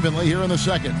more evenly here in the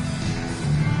second.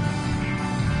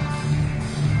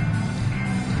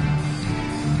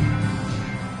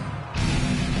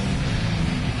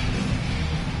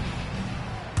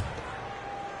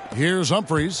 Here's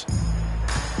Humphries.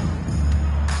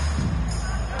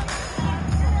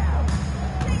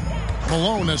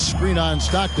 Malone, a screen on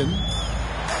Stockton.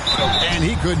 And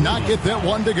he could not get that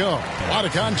one to go. A lot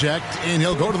of contact, and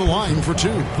he'll go to the line for 2.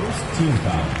 First team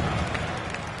foul.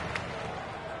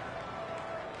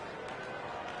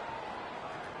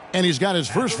 And he's got his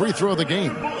first free throw of the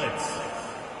game. Bullets.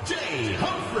 Jay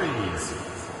Humphries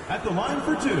at the line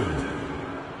for 2.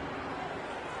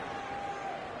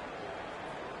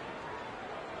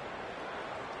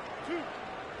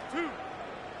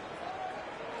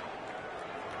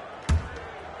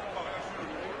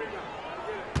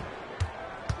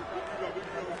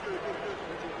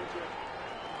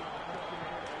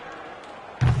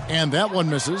 And that one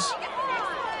misses.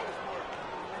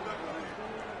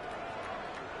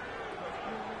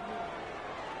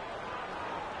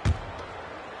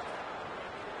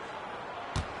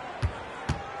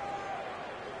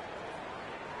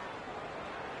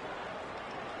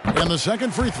 And the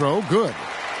second free throw, good.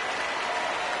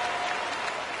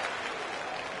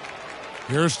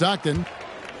 Here's Stockton.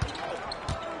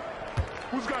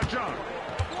 Who's got John?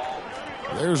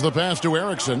 There's the pass to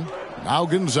Erickson. Now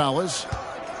Gonzalez.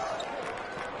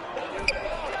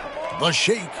 The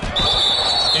shake.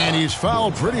 And he's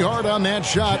fouled pretty hard on that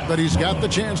shot, but he's got the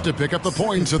chance to pick up the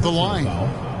points at the line.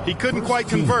 He couldn't quite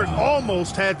convert,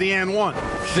 almost had the and one.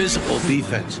 Physical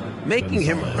defense, making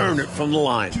him earn it from the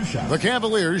line. The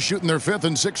Cavaliers shooting their 5th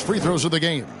and 6th free throws of the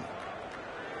game.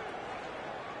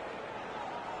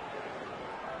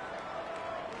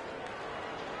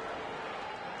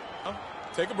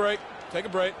 Take a break. Take a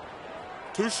break.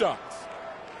 2 shots.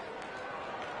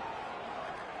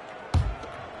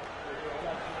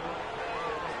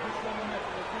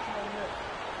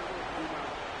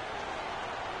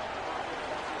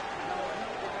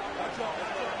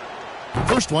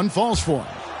 First one falls for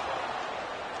him.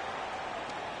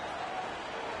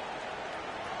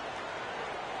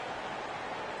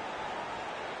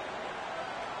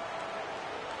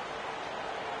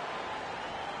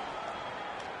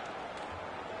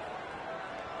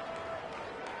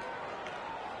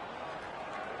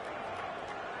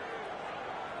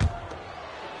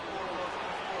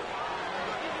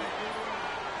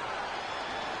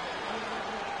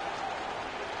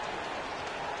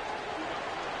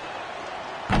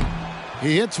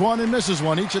 He hits one and misses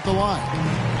one, each at the line.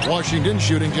 Washington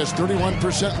shooting just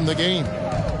 31% in the game.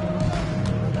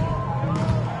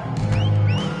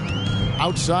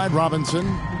 Outside Robinson.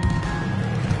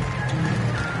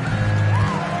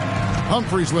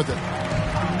 Humphries with it.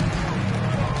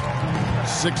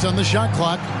 6 on the shot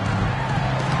clock.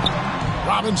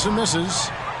 Robinson misses.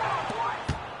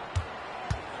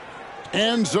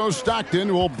 And so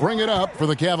Stockton will bring it up for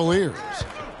the Cavaliers.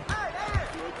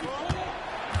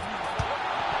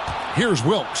 Here's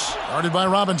Wilkes, guarded by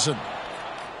Robinson.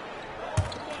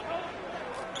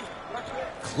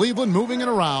 Cleveland moving it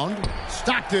around.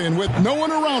 Stockton with no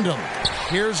one around him.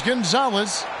 Here's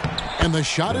Gonzalez, and the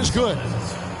shot is good.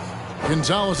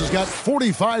 Gonzalez has got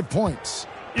 45 points.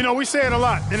 You know, we say it a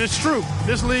lot, and it's true.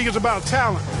 This league is about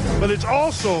talent, but it's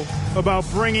also about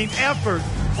bringing effort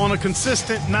on a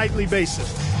consistent nightly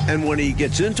basis. And when he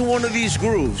gets into one of these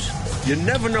grooves, you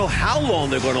never know how long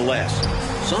they're going to last.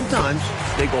 Sometimes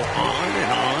they go on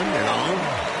and on and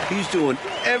on. He's doing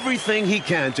everything he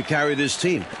can to carry this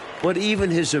team, but even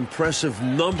his impressive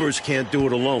numbers can't do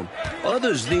it alone.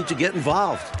 Others need to get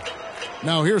involved.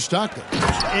 Now here's Stockton.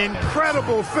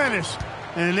 Incredible finish,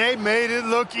 and they made it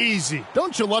look easy.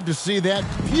 Don't you love to see that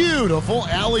beautiful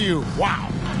alley-oop? Wow.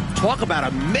 Talk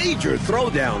about a major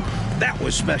throwdown. That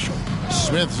was special.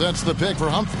 Smith sets the pick for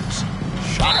Humphries.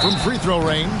 Shot from free throw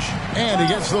range, and he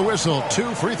gets the whistle.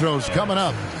 2 free throws coming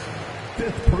up.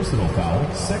 5th personal foul,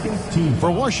 2nd team.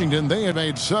 For Washington, they have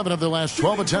made 7 of their last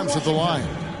 12 attempts at the line.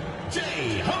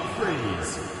 Jay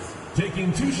Humphries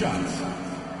taking 2 shots.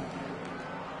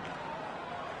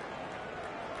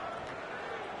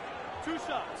 Two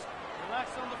shots.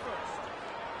 Relax on the first.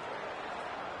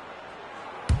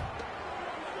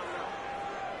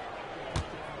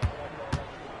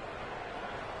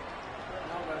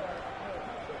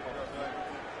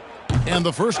 And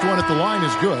the first one at the line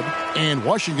is good. And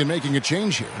Washington making a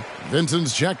change here.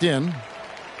 Vincent's checked in.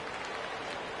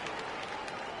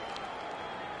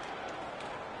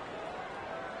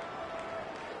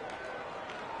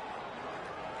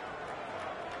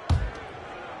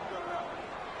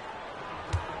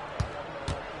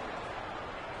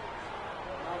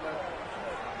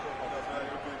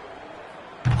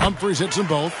 Humphries hits them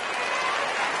both.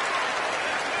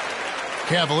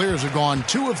 Cavaliers have gone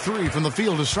 2 of 3 from the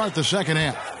field to start the second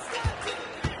half.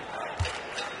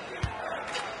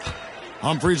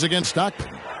 Humphries against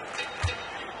Stockton.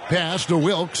 Pass to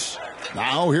Wilkes.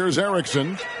 Now here's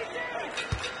Erickson.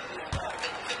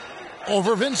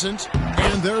 Over Vincent.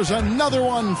 And there's another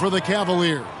one for the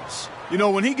Cavaliers. You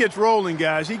know, when he gets rolling,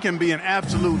 guys, he can be an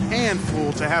absolute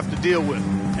handful to have to deal with.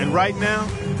 And right now,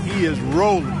 he is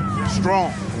rolling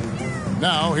strong.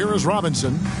 Now here is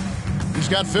Robinson. He's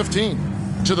got 15.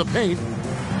 To the paint.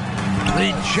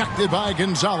 Rejected by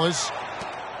Gonzalez.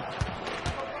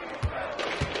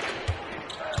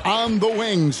 On the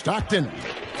wing, Stockton.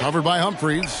 Covered by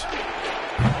Humphries.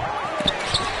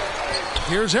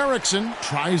 Here's Erickson.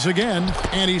 Tries again,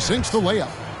 and he sinks the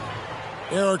layup.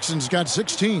 Erickson's got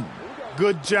 16.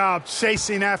 Good job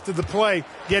chasing after the play,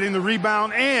 getting the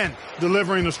rebound, and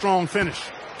delivering a strong finish.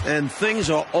 And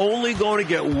things are only going to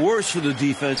get worse for the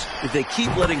defense if they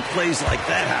keep letting plays like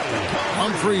that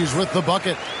happen. Humphries with the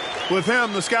bucket. With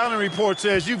him, the scouting report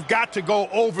says you've got to go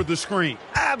over the screen.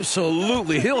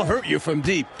 Absolutely. He'll hurt you from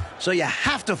deep. So you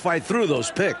have to fight through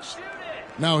those picks.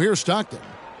 Now here's Stockton.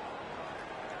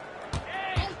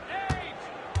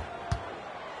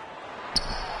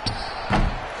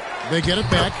 They get it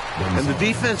back. And the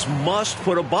defense must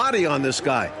put a body on this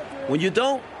guy. When you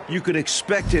don't, you could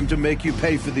expect him to make you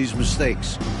pay for these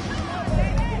mistakes.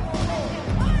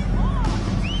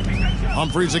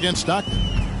 Humphries against Stockton.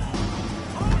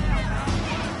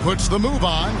 Puts the move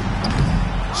on.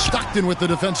 Stockton with the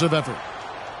defensive effort.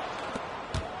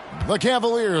 The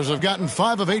Cavaliers have gotten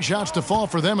 5 of 8 shots to fall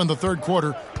for them in the third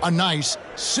quarter. A nice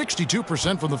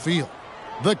 62% from the field.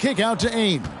 The kick out to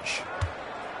Ainge.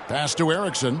 Pass to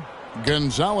Erickson.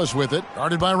 Gonzalez with it,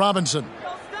 guarded by Robinson.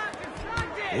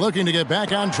 Looking to get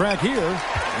back on track here.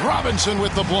 Robinson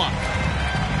with the block.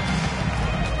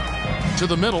 To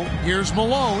the middle. Here's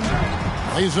Malone.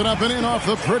 Lays it up and in off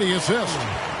the pretty assist.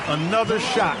 Another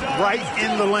shot right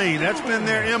in the lane. That's been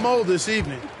their MO this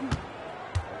evening.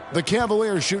 The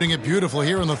Cavaliers shooting it beautifully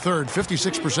here in the third.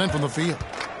 56% from the field.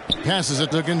 Passes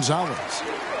it to Gonzalez.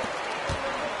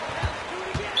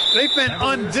 They've been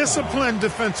undisciplined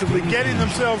defensively, getting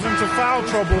themselves into foul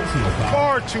trouble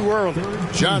far too early.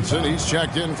 Johnson, he's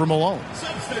checked in for Malone.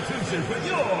 Substitution for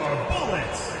your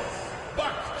Bullets,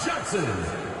 Buck Johnson.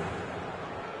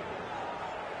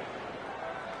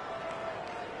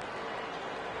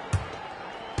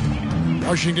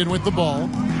 Washington with the ball.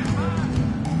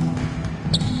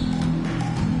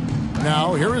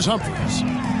 Now here is Humphries.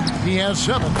 He has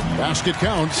 7. Basket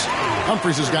counts.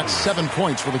 Humphries has got 7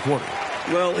 points for the quarter.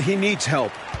 Well, he needs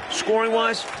help.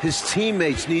 Scoring-wise, his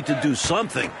teammates need to do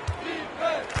something.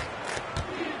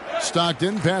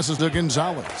 Stockton passes to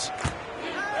Gonzalez.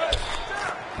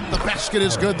 The basket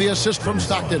is good. The assist from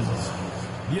Stockton.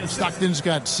 Stockton's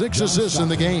got 6 assists in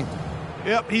the game.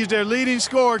 Yep, he's their leading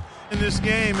scorer in this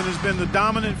game and has been the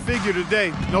dominant figure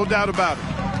today. No doubt about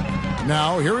it.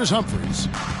 Now, here is Humphries.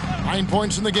 9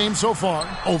 points in the game so far.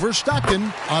 Over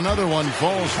Stockton. Another one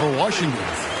falls for Washington.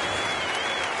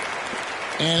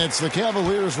 And it's the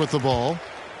Cavaliers with the ball.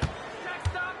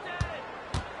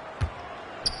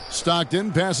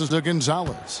 Stockton passes to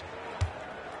Gonzalez.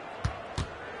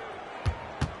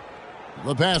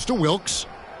 The pass to Wilkes.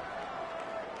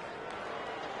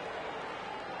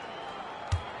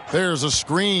 There's a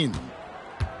screen.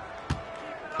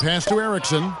 Pass to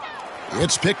Erickson.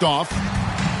 It's picked off.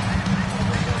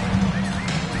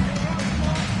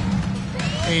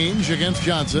 Ainge against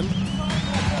Johnson.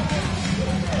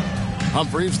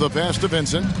 Humphries, the pass to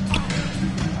Vincent.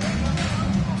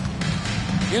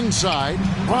 Inside,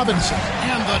 Robinson.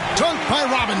 And the dunk by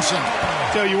Robinson.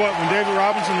 I'll tell you what, when David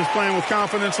Robinson is playing with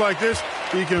confidence like this,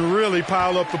 he can really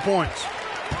pile up the points.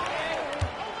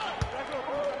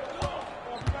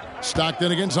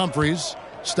 Stockton against Humphries.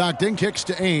 Stockton kicks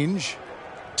to Ainge.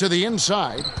 To the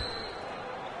inside.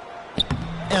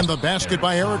 And the basket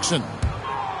by Erickson.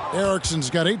 Erickson's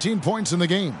got 18 points in the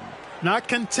game. Not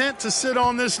content to sit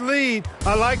on this lead.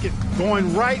 I like it.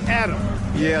 Going right at him.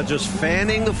 Yeah, just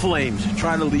fanning the flames.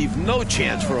 Trying to leave no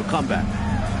chance for a comeback.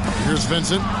 Here's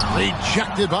Vincent.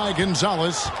 Rejected by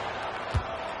Gonzalez.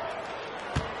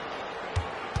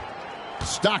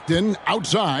 Stockton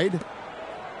outside.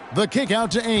 The kick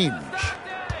out to Ainge.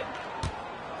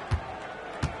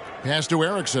 Pass to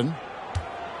Erickson.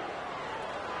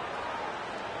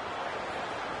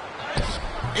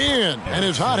 In, and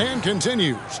his hot hand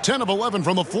continues. 10 of 11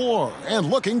 from the floor, and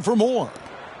looking for more.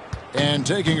 And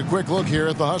taking a quick look here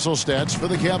at the hustle stats for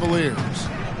the Cavaliers.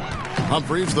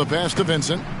 Humphries, the pass to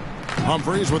Vincent.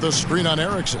 Humphries with a screen on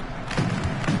Erickson.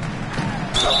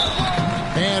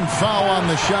 And foul on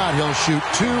the shot. He'll shoot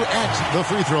 2 at the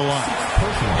free throw line.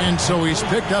 And so he's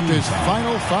picked up his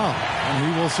final foul, and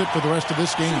he will sit for the rest of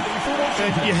this game.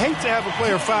 And you hate to have a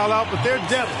player foul out, but their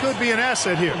depth could be an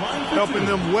asset here, helping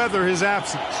them weather his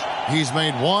absence. He's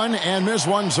made 1 and missed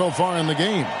 1 so far in the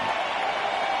game.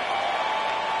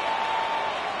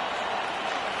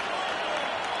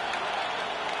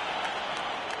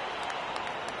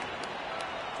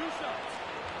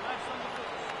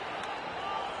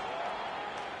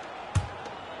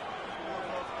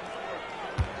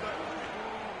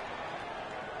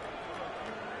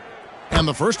 And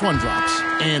the first one drops.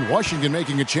 And Washington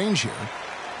making a change here.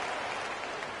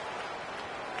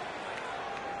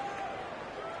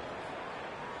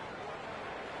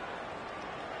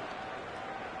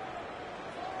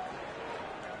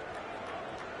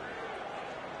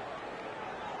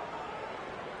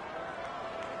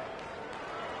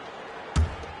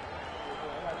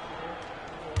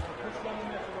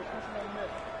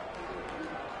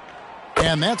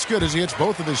 And that's good as he hits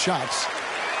both of his shots.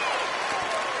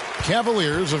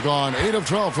 Cavaliers have gone 8 of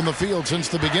 12 from the field since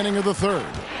the beginning of the third.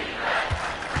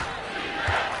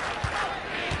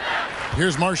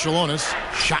 Here's Marciulionis,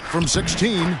 shot from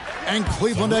 16, and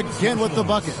Cleveland again with the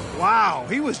bucket. Wow,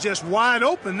 he was just wide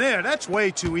open there. That's way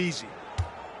too easy.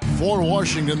 For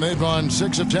Washington, they've gone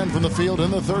 6 of 10 from the field in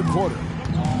the third quarter.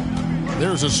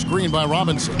 There's a screen by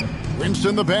Robinson.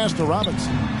 Winston the pass to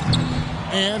Robinson.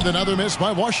 And another miss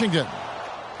by Washington.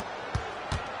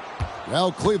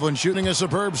 Well, Cleveland shooting a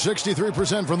superb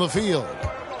 63% from the field.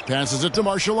 Passes it to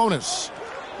Marciulionis.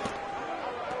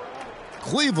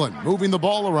 Cleveland moving the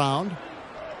ball around.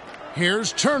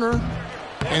 Here's Turner.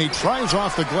 And he tries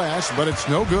off the glass, but it's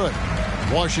no good.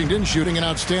 Washington shooting an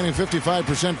outstanding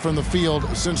 55% from the field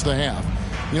since the half.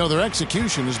 You know, their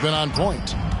execution has been on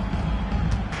point.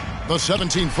 The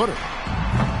 17-footer.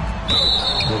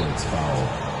 Bullets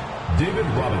foul. David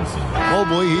Robinson.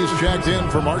 Mobley, he's checked in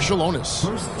for Marciulionis.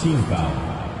 First team foul.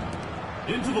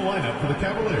 Into the lineup for the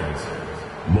Cavaliers,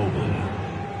 Mobley.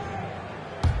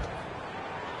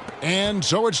 And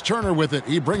so it's Turner with it.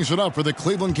 He brings it up for the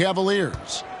Cleveland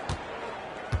Cavaliers.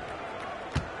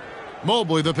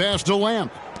 Mobley, the pass to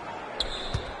Lamp.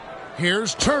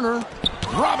 Here's Turner.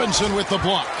 Robinson with the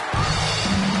block.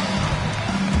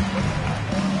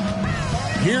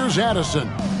 Here's Addison.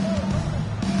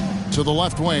 To the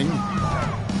left wing.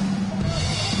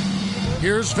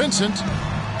 Here's Vincent.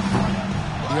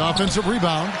 The offensive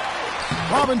rebound.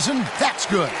 Robinson, that's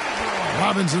good.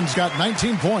 Robinson's got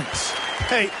 19 points.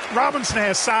 Hey, Robinson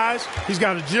has size. He's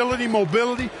got agility,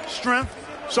 mobility, strength.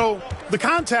 So the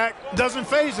contact doesn't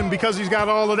faze him because he's got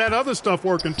all of that other stuff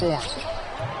working for him.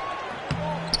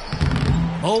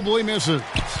 Mobley misses.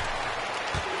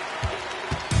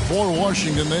 For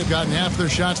Washington, they've gotten half their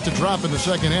shots to drop in the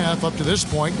second half up to this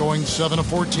point, going 7 of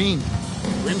 14.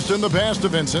 Winston the pass to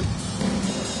Vincent.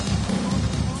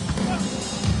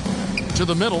 To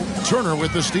the middle, Turner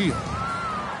with the steal.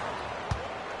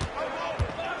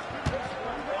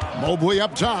 Mobley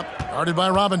up top, guarded by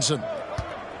Robinson.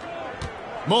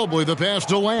 Mobley the pass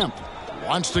to Lamp.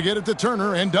 Wants to get it to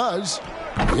Turner and does.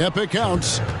 Yep, it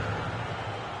counts.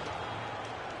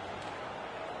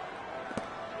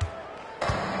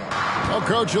 Oh,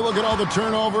 Coach, you look at all the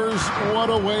turnovers. What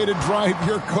a way to drive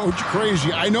your coach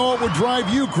crazy. I know it would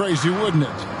drive you crazy, wouldn't it?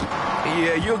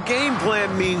 Yeah, your game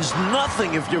plan means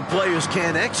nothing if your players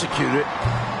can't execute it.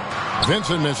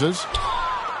 Vincent misses.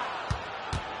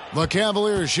 The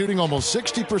Cavaliers shooting almost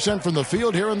 60% from the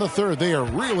field here in the third. They are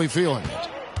really feeling it.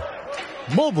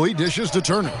 Mobley dishes to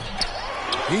Turner.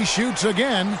 He shoots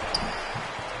again.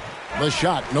 The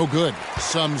shot, no good.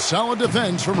 Some solid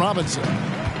defense from Robinson.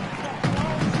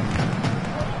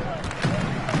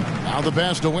 Now the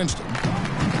pass to Winston.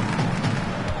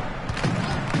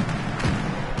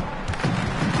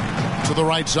 To the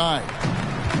right side.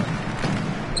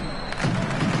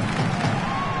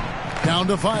 Down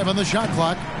to 5 on the shot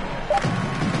clock.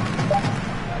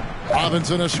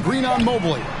 Robinson a screen on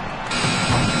Mobley.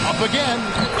 Up again,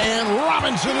 and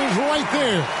Robinson is right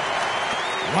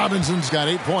there. Robinson's got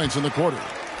 8 points in the quarter.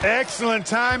 Excellent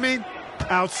timing,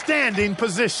 outstanding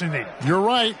positioning. You're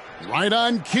right. Right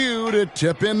on cue to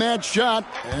tip in that shot,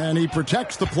 and he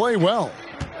protects the play well.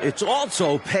 It's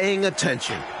also paying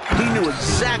attention. He knew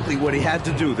exactly what he had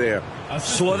to do there.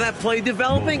 Saw that play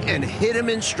developing and hit him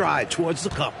in stride towards the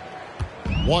cup.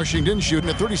 Washington shooting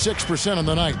at 36% on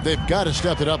the night. They've got to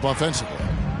step it up offensively.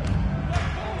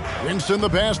 Winston the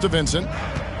pass to Vincent.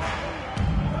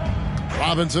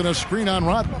 Robinson a screen on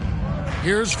Rodman.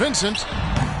 Here's Vincent.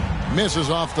 Misses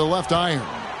off the left iron.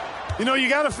 You know, you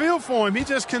got a feel for him. He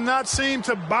just cannot seem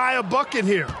to buy a bucket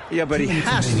here. Yeah, but he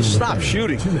has to stop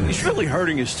shooting. He's really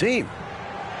hurting his team.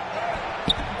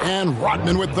 And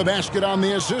Rodman with the basket on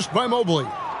the assist by Mobley.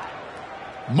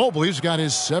 Mobley's got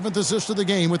his 7th assist of the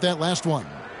game with that last one.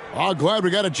 Oh, glad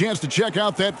we got a chance to check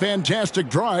out that fantastic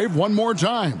drive one more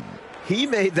time. He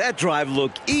made that drive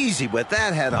look easy, but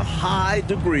that had a high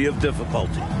degree of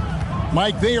difficulty.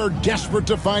 Mike, they are desperate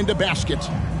to find a basket.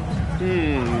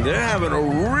 They're having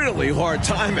a really hard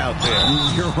time out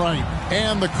there. You're right.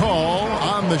 And the call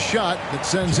on the shot that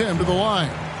sends him to the line.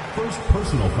 First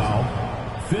personal foul,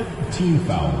 5th team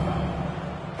foul.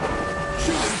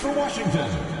 Shooting for Washington,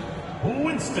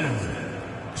 Winston.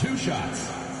 2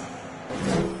 shots.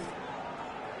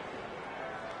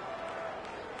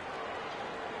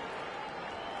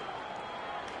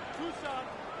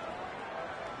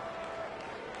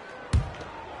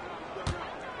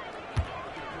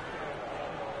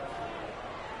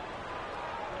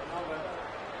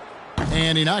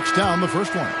 And he knocks down the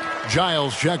first one.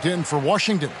 Giles checked in for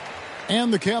Washington.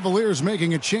 And the Cavaliers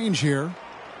making a change here.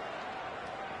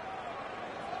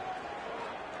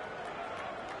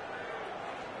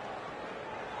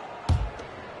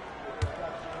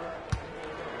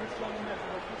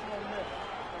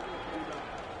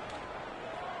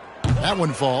 That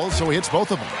one falls, so he hits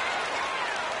both of them.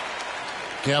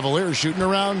 Cavaliers shooting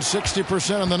around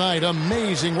 60% on the night.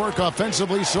 Amazing work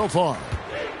offensively so far.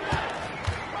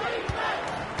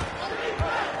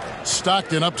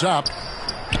 Stockton up top.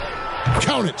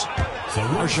 Count it.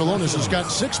 Marciulionis has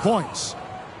got 6 points.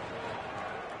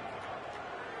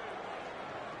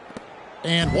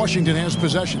 And Washington has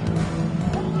possession.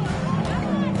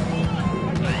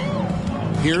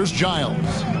 Here's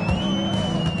Giles.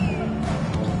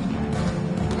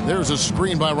 There's a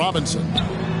screen by Robinson.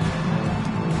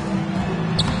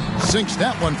 Sinks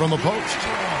that one from the post.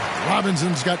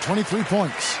 Robinson's got 23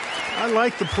 points. I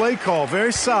like the play call.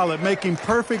 Very solid, making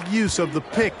perfect use of the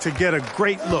pick to get a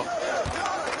great look.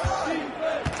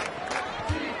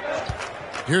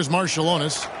 Here's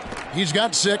Marciulionis. He's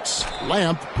got 6.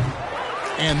 Lamp.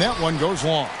 And that one goes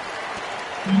long.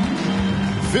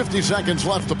 50 seconds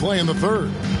left to play in the third.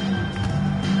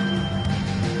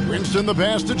 Winston the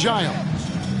pass to Giles.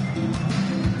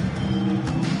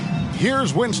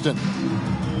 Here's Winston.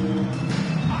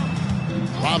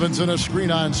 Robinson a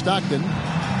screen on Stockton.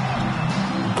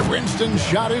 Winston's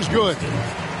shot is good.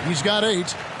 He's got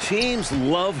 8. Teams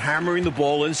love hammering the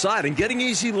ball inside and getting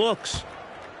easy looks.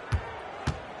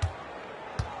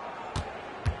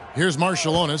 Here's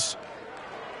Marciulionis.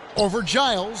 Over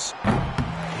Giles.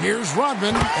 Here's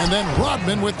Rodman, and then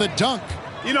Rodman with the dunk.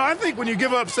 You know, I think when you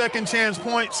give up second chance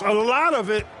points, a lot of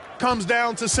it comes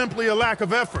down to simply a lack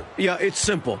of effort. Yeah, it's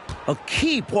simple. A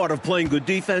key part of playing good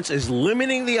defense is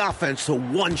limiting the offense to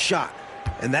one shot.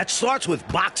 And that starts with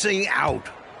boxing out.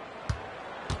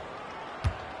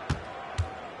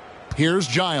 Here's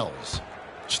Giles.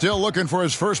 Still looking for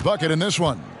his first bucket in this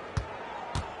one.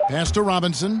 Pass to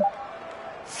Robinson.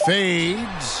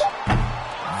 Fades.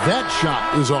 That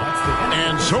shot is off.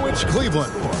 And so it's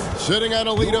Cleveland, sitting at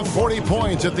a lead of 40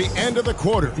 points at the end of the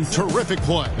quarter. Terrific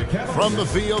play. From the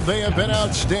field, they have been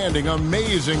outstanding.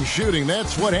 Amazing shooting.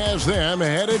 That's what has them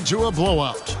headed to a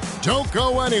blowout. Don't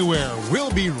go anywhere.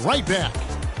 We'll be right back.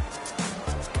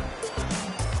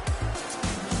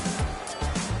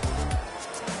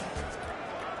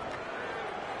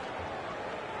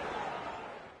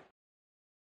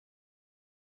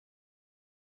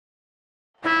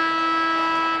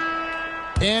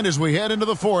 And as we head into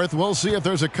the fourth, we'll see if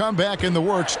there's a comeback in the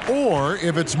works or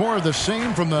if it's more of the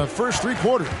same from the first three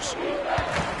quarters.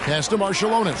 Pass to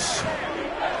Marciulionis.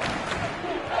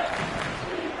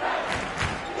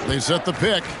 They set the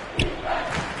pick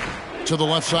to the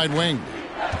left side wing.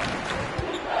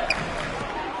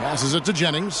 Passes it to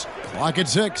Jennings. Clock at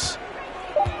 6.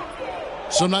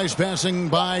 Some nice passing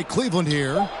by Cleveland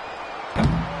here.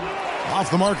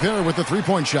 Off the mark there with the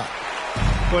three-point shot.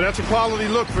 Well, that's a quality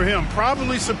look for him.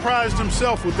 Probably surprised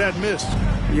himself with that miss.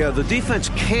 Yeah, the defense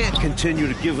can't continue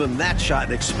to give him that shot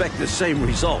and expect the same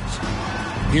results.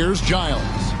 Here's Giles.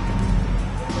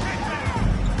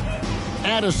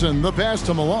 Addison, the pass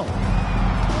to Malone.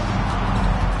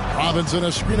 Robinson,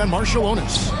 a screen on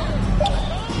Marciulionis.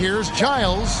 Here's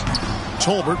Giles.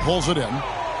 Tolbert pulls it in.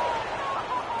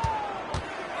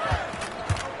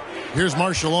 Here's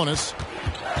Marciulionis.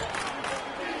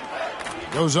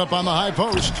 Goes up on the high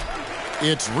post.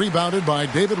 It's rebounded by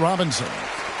David Robinson.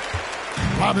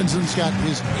 Robinson's got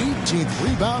his 18th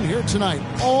rebound here tonight,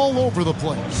 all over the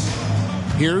place.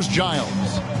 Here's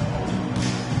Giles.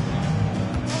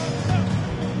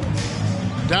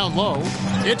 Down low.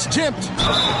 It's tipped.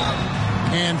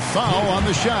 And foul on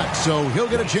the shot, so he'll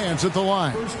get a chance at the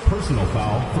line. First personal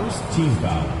foul, first team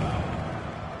foul.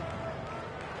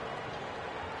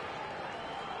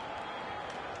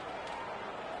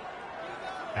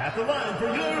 At the line for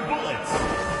your Bullets,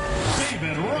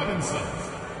 David Robinson,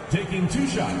 taking 2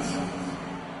 shots.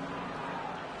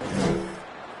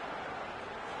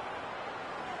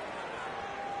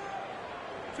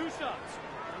 Two shots.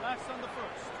 Relax on the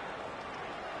first.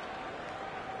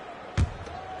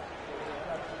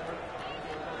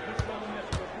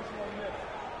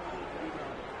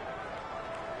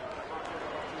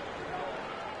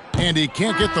 And he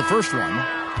can't get the first one.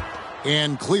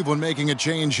 And Cleveland making a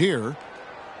change here.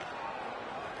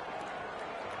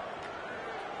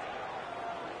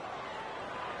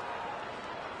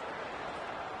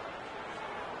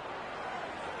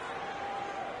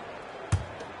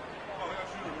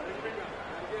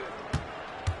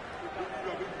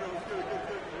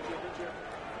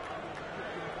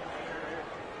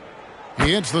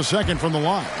 He hits the second from the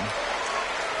line.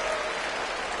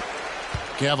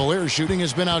 Cavaliers shooting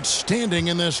has been outstanding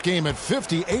in this game at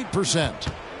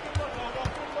 58%.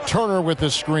 Turner with the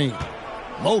screen.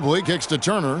 Mobley kicks to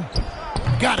Turner.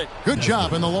 Got it. Good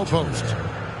job in the low post.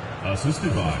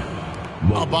 Assisted by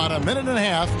About a minute and a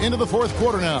half into the fourth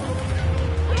quarter now.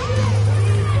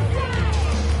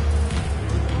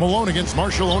 Malone against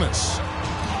Marciulionis.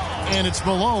 And it's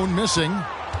Malone missing.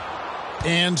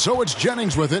 And so it's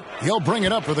Jennings with it. He'll bring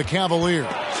it up for the Cavaliers.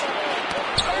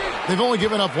 They've only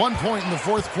given up 1 point in the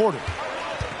fourth quarter.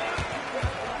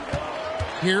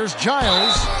 Here's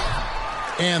Giles.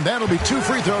 And that'll be 2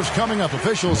 free throws coming up.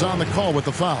 Officials on the call with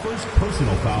the foul. first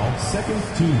personal foul, second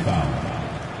team foul.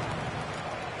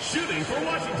 Shooting for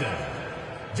Washington,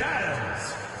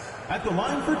 Giles. At the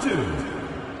line for 2.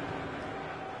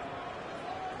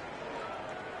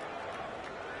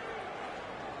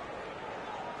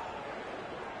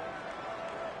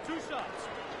 Two shots.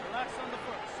 Relax on the first.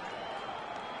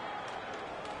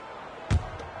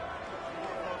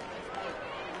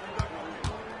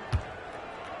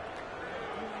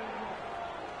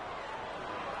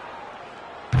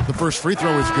 The first free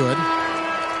throw is good.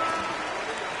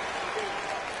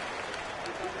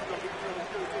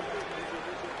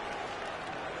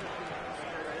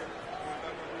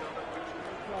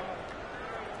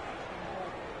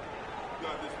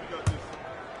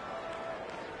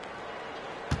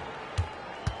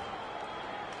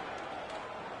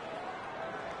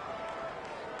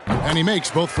 And he makes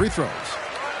both free throws.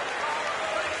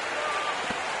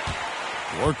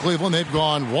 For Cleveland, they've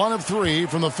gone 1 of 3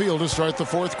 from the field to start the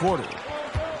fourth quarter.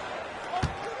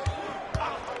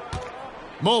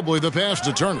 Mobley, the pass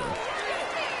to Turner.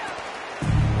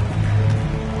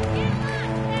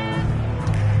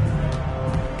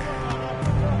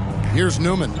 Here's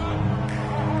Newman.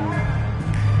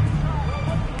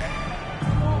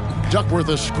 Duckworth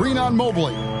a screen on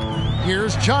Mobley.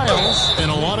 Here's Giles, and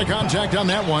a lot of contact on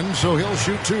that one, so he'll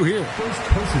shoot 2 here. First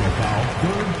personal foul,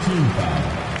 third team foul.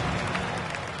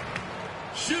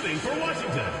 Shooting for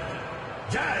Washington,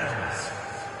 Giles.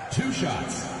 2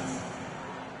 shots.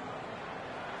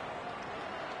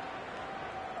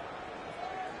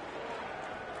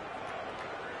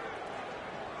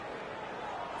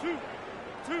 Two.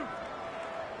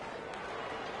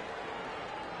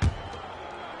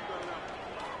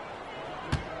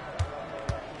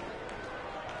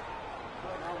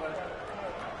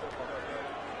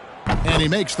 And he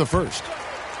makes the first.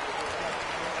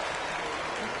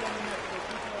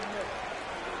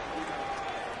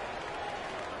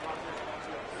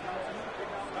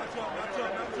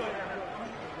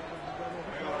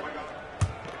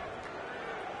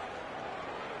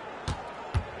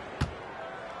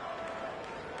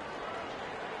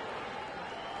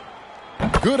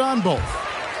 Good on both.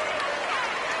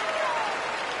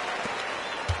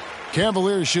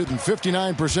 Cavaliers shooting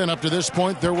 59% up to this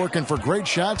point. They're working for great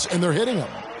shots, and they're hitting them.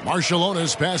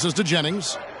 Marciulionis passes to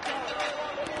Jennings.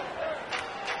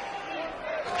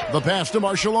 The pass to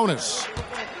Marciulionis.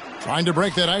 Trying to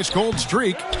break that ice-cold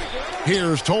streak.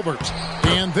 Here's Tolbert.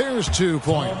 And there's 2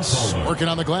 points. Working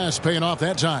on the glass, paying off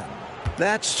that time.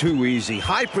 That's too easy.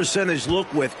 High percentage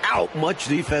look without much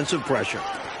defensive pressure.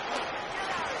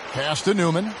 Pass to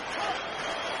Newman.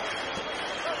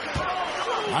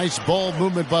 Nice ball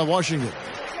movement by Washington.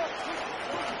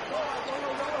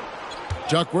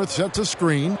 Duckworth sets a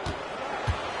screen.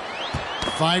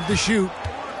 5 to shoot.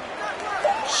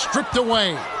 Stripped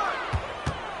away.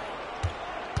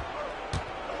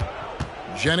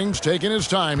 Jennings taking his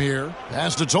time here.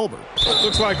 Pass to Tolbert.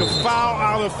 Looks like a foul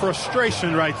out of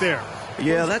frustration right there.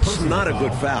 Yeah, that's not a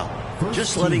good foul.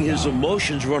 Just letting his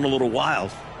emotions run a little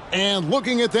wild. And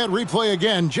looking at that replay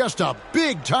again, just a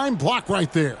big-time block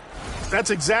right there. That's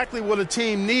exactly what a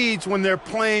team needs when they're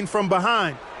playing from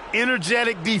behind.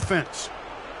 Energetic defense.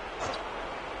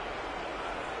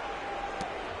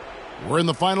 We're in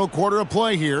the final quarter of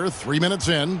play here, 3 minutes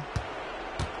in.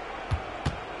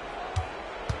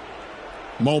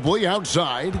 Mobley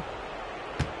outside.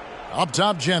 Up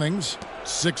top, Jennings.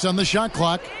 6 on the shot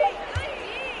clock.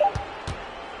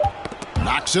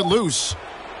 Knocks it loose.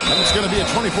 And it's going to be a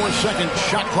 24-second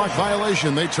shot clock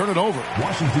violation. They turn it over.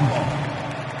 Washington ball.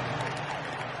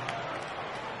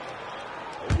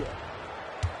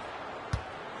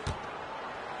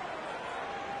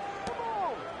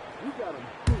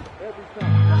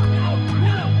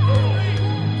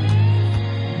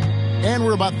 And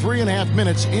we're about 3.5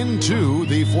 minutes into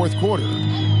the 4th quarter.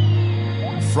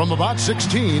 From about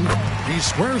 16, he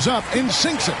squares up and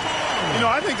sinks it. You know,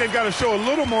 I think they've got to show a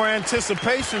little more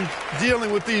anticipation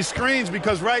dealing with these screens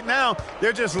because right now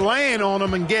they're just laying on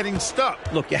them and getting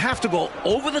stuck. Look, you have to go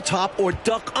over the top or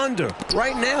duck under.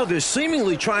 Right now, they're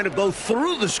seemingly trying to go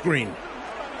through the screen.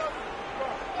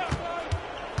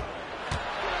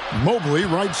 Mobley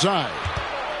right side.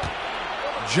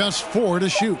 Just 4 to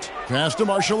shoot. Pass to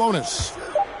Marciulionis.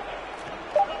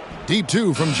 Deep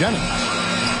 2 from Jennings.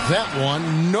 That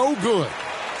one no good.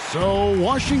 So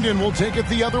Washington will take it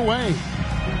the other way.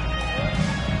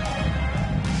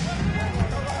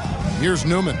 Here's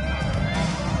Newman.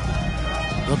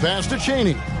 The pass to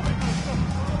Chaney.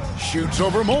 Shoots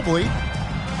over Mobley.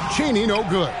 Chaney no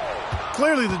good.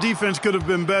 Clearly the defense could have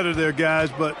been better there, guys,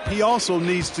 but he also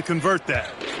needs to convert that.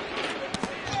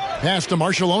 Pass to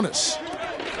Marciulionis.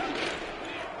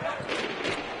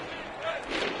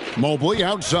 Mobley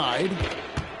outside.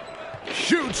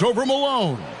 Shoots over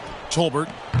Malone.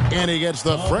 Tolbert. And he gets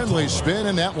the friendly spin,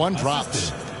 and that one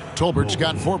drops. Tolbert's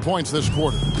got 4 points this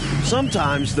quarter.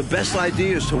 Sometimes the best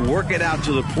idea is to work it out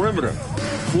to the perimeter.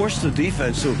 Force the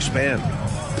defense to expand.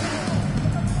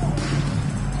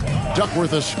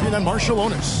 Duckworth a screen on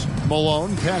Marciulionis.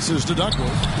 Malone passes to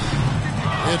Duckworth.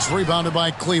 It's rebounded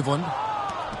by Cleveland.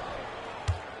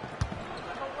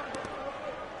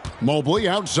 Mobley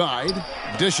outside.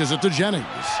 Dishes it to Jennings.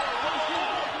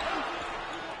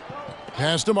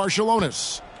 Pass to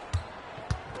Marciulionis.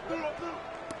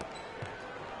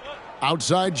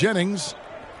 Outside Jennings.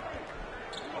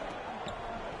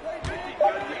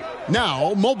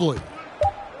 Now Mobley.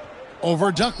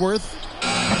 Over Duckworth.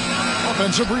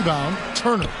 Offensive rebound.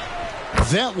 Turner.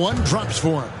 That one drops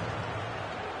for him.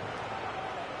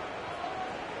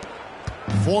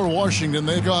 For Washington,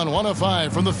 they've gone 1 of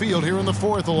 5 from the field here in the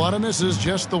 4th. A lot of misses,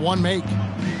 just the one make.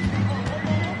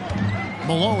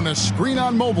 Malone, a screen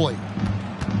on Mobley.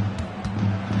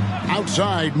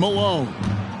 Outside, Malone.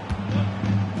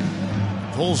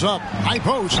 Pulls up, high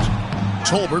post.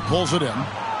 Tolbert pulls it in.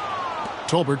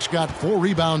 Tolbert's got 4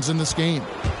 rebounds in this game.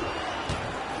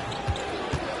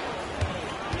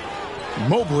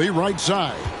 Mobley right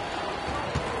side.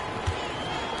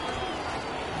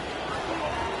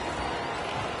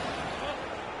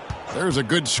 There's a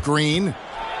good screen.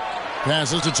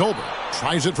 Passes to Tolbert.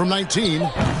 Tries it from 19.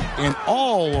 And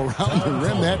all around the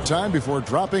rim that time before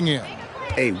dropping in.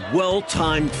 A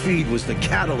well-timed feed was the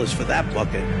catalyst for that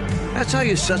bucket. That's how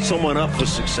you set someone up for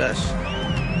success.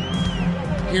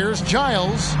 Here's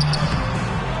Giles.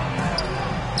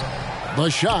 The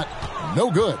shot,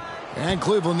 no good. And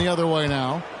Cleveland the other way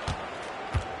now.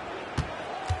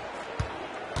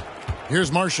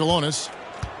 Here's Marciulionis.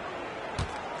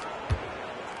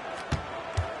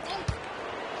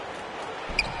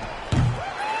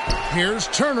 Here's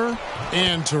Turner.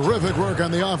 And terrific work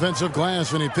on the offensive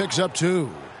glass, and he picks up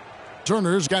 2.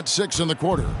 Turner's got 6 in the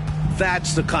quarter.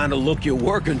 That's the kind of look you're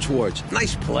working towards.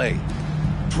 Nice play.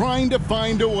 Trying to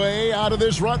find a way out of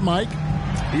this rut, Mike.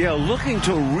 Yeah, looking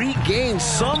to regain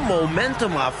some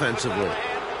momentum offensively.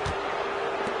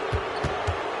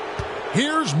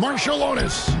 Here's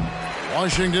Marciulionis.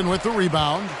 Washington with the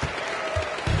rebound.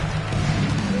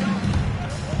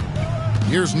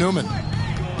 Here's Newman.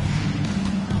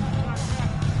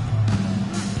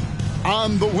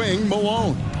 On the wing,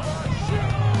 Malone.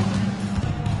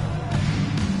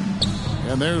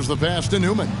 And there's the pass to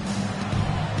Newman.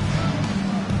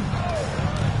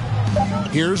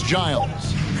 Here's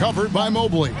Giles. Covered by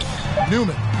Mobley.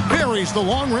 Newman buries the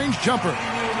long-range jumper.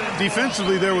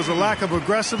 Defensively, there was a lack of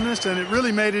aggressiveness, and it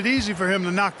really made it easy for him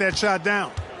to knock that shot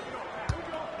down.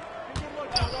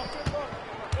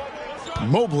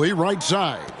 Mobley right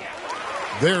side.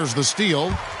 There's the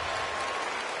steal.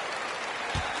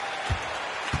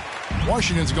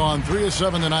 Washington's gone 3 of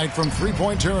 7 tonight from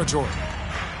 3-point territory.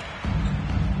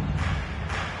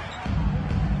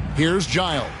 Here's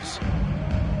Giles.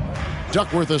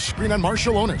 Duckworth a screen on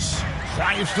Marciulionis.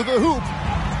 Drives to the hoop.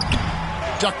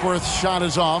 Duckworth's shot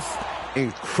is off.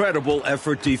 Incredible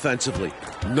effort defensively.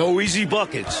 No easy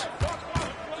buckets.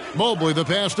 Mobley the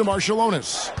pass to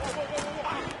Marciulionis.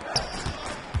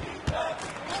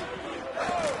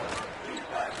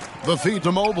 The feed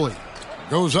to Mobley.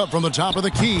 Goes up from the top of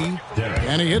the key,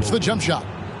 and he hits the jump shot.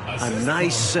 A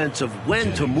nice sense of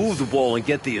when to move the ball and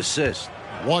get the assist.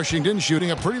 Washington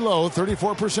shooting a pretty low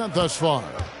 34% thus far.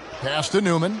 Pass to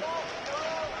Newman.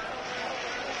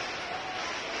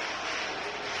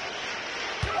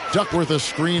 Duckworth a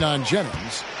screen on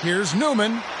Jennings. Here's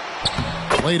Newman.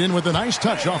 Played in with a nice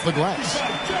touch off the glass.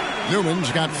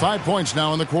 Newman's got 5 points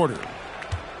now in the quarter.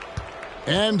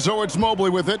 And so it's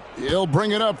Mobley with it. He'll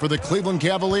bring it up for the Cleveland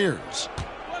Cavaliers.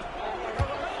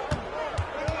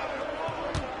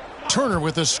 Turner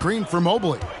with a screen for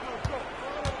Mobley.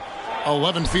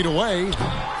 11 feet away.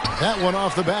 That one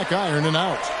off the back iron and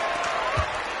out.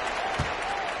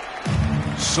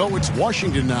 So it's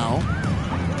Washington now.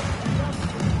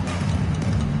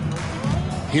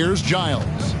 Here's Giles.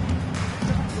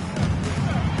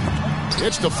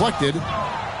 It's deflected.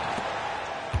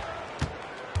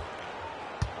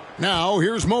 Now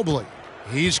here's Mobley.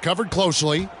 He's covered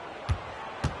closely.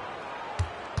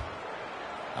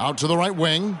 Out to the right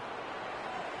wing.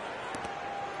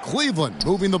 Cleveland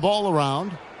moving the ball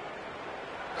around.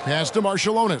 Pass to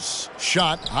Marciulionis.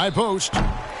 Shot, high post.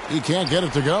 He can't get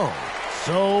it to go.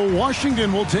 So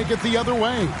Washington will take it the other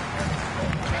way.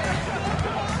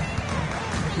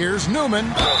 Here's Newman.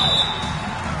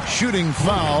 Shooting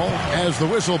foul as the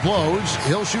whistle blows.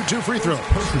 He'll shoot 2 free throws.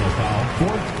 Personal foul,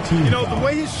 14 You know, foul. the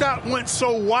way his shot went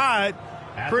so wide,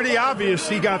 pretty obvious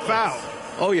he got fouled.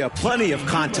 Oh, yeah, plenty of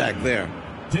contact there.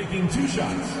 Taking 2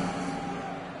 shots.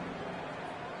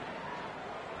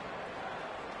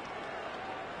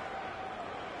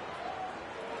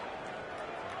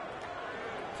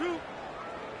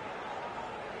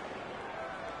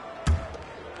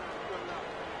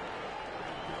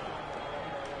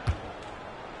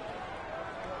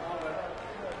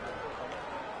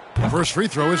 First free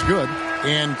throw is good.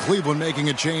 And Cleveland making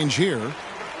a change here.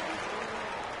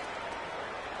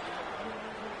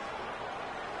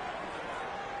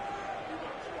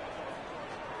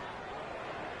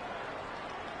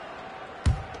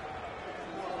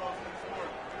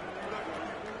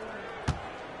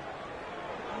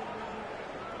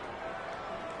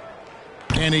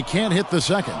 And he can't hit the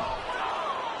second.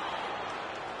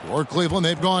 For Cleveland,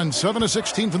 they've gone 7 of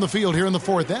 16 from the field here in the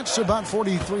fourth. That's about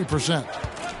 43%.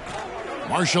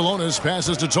 Marciulionis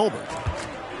passes to Tolbert.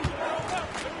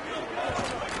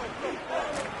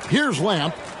 Here's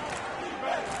Lamp.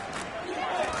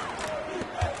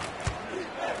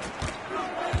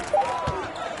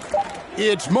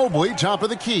 It's Mobley, top of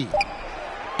the key.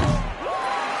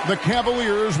 The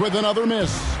Cavaliers with another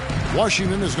miss.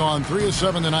 Washington has gone 3 of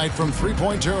 7 tonight from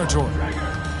three-point territory.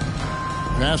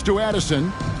 Pass to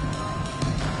Addison.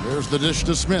 There's the dish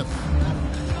to Smith.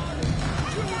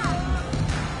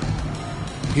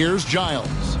 Here's Giles.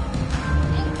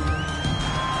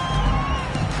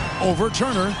 Over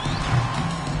Turner.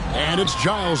 And it's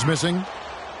Giles missing.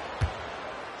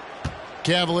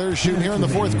 Cavaliers shooting here in the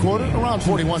fourth quarter around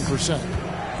 41%.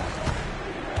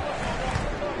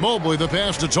 Mobley the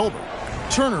pass to Tolbert.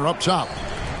 Turner up top.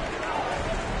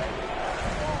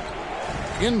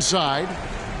 Inside.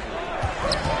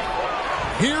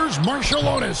 Here's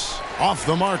Marciulionis. Off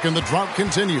the mark and the drought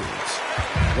continues.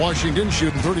 Washington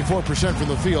shooting 34% from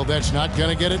the field. That's not going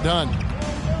to get it done.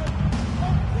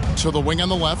 To the wing on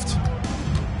the left.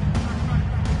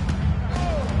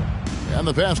 And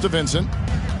the pass to Vincent.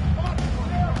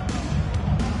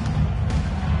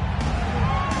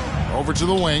 Over to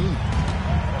the wing.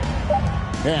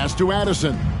 Pass to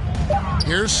Addison.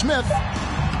 Here's Smith.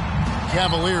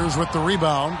 Cavaliers with the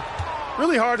rebound.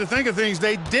 Really hard to think of things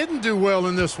they didn't do well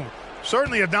in this one.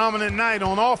 Certainly a dominant night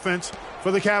on offense for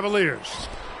the Cavaliers.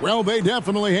 Well, they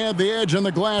definitely had the edge on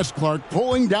the glass, Clark,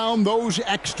 pulling down those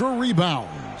extra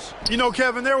rebounds. You know,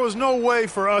 Kevin, there was no way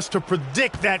for us to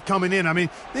predict that coming in. I mean,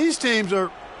 these teams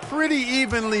are pretty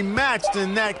evenly matched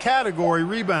in that category,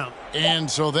 rebound.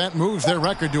 And so that moves their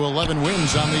record to 11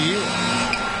 wins on the year.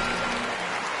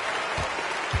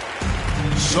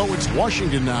 So it's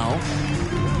Washington now.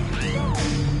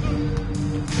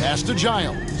 Pass to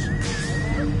Giles.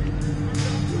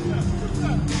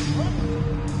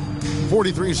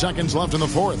 43 seconds left in the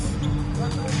fourth.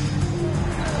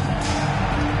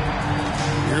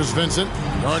 Here's Vincent,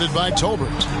 guarded by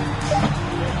Tolbert.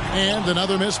 And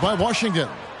another miss by Washington.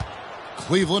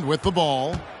 Cleveland with the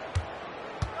ball.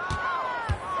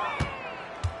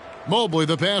 Mobley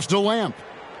the pass to Lamp.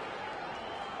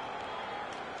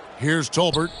 Here's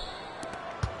Tolbert.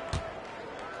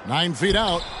 9 feet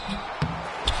out.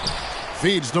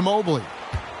 Feeds to Mobley.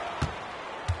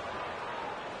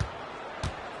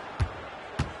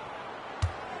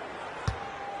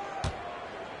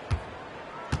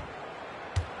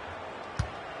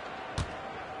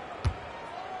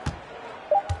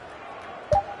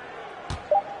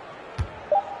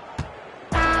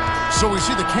 So we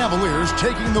see the Cavaliers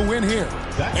taking the win here.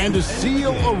 And to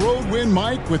seal a road win,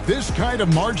 Mike, with this kind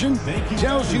of margin,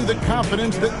 tells you the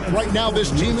confidence that right now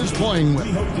this team is playing with.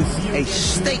 A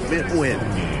statement win.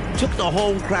 Took the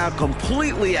home crowd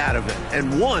completely out of it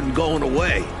and won going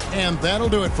away. And that'll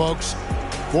do it, folks.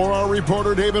 For our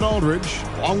reporter, David Aldridge,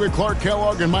 along with Clark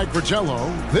Kellogg and Mike Fratello,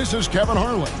 this is Kevin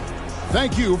Harlan.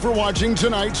 Thank you for watching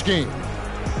tonight's game.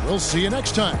 We'll see you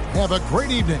next time. Have a great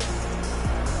evening.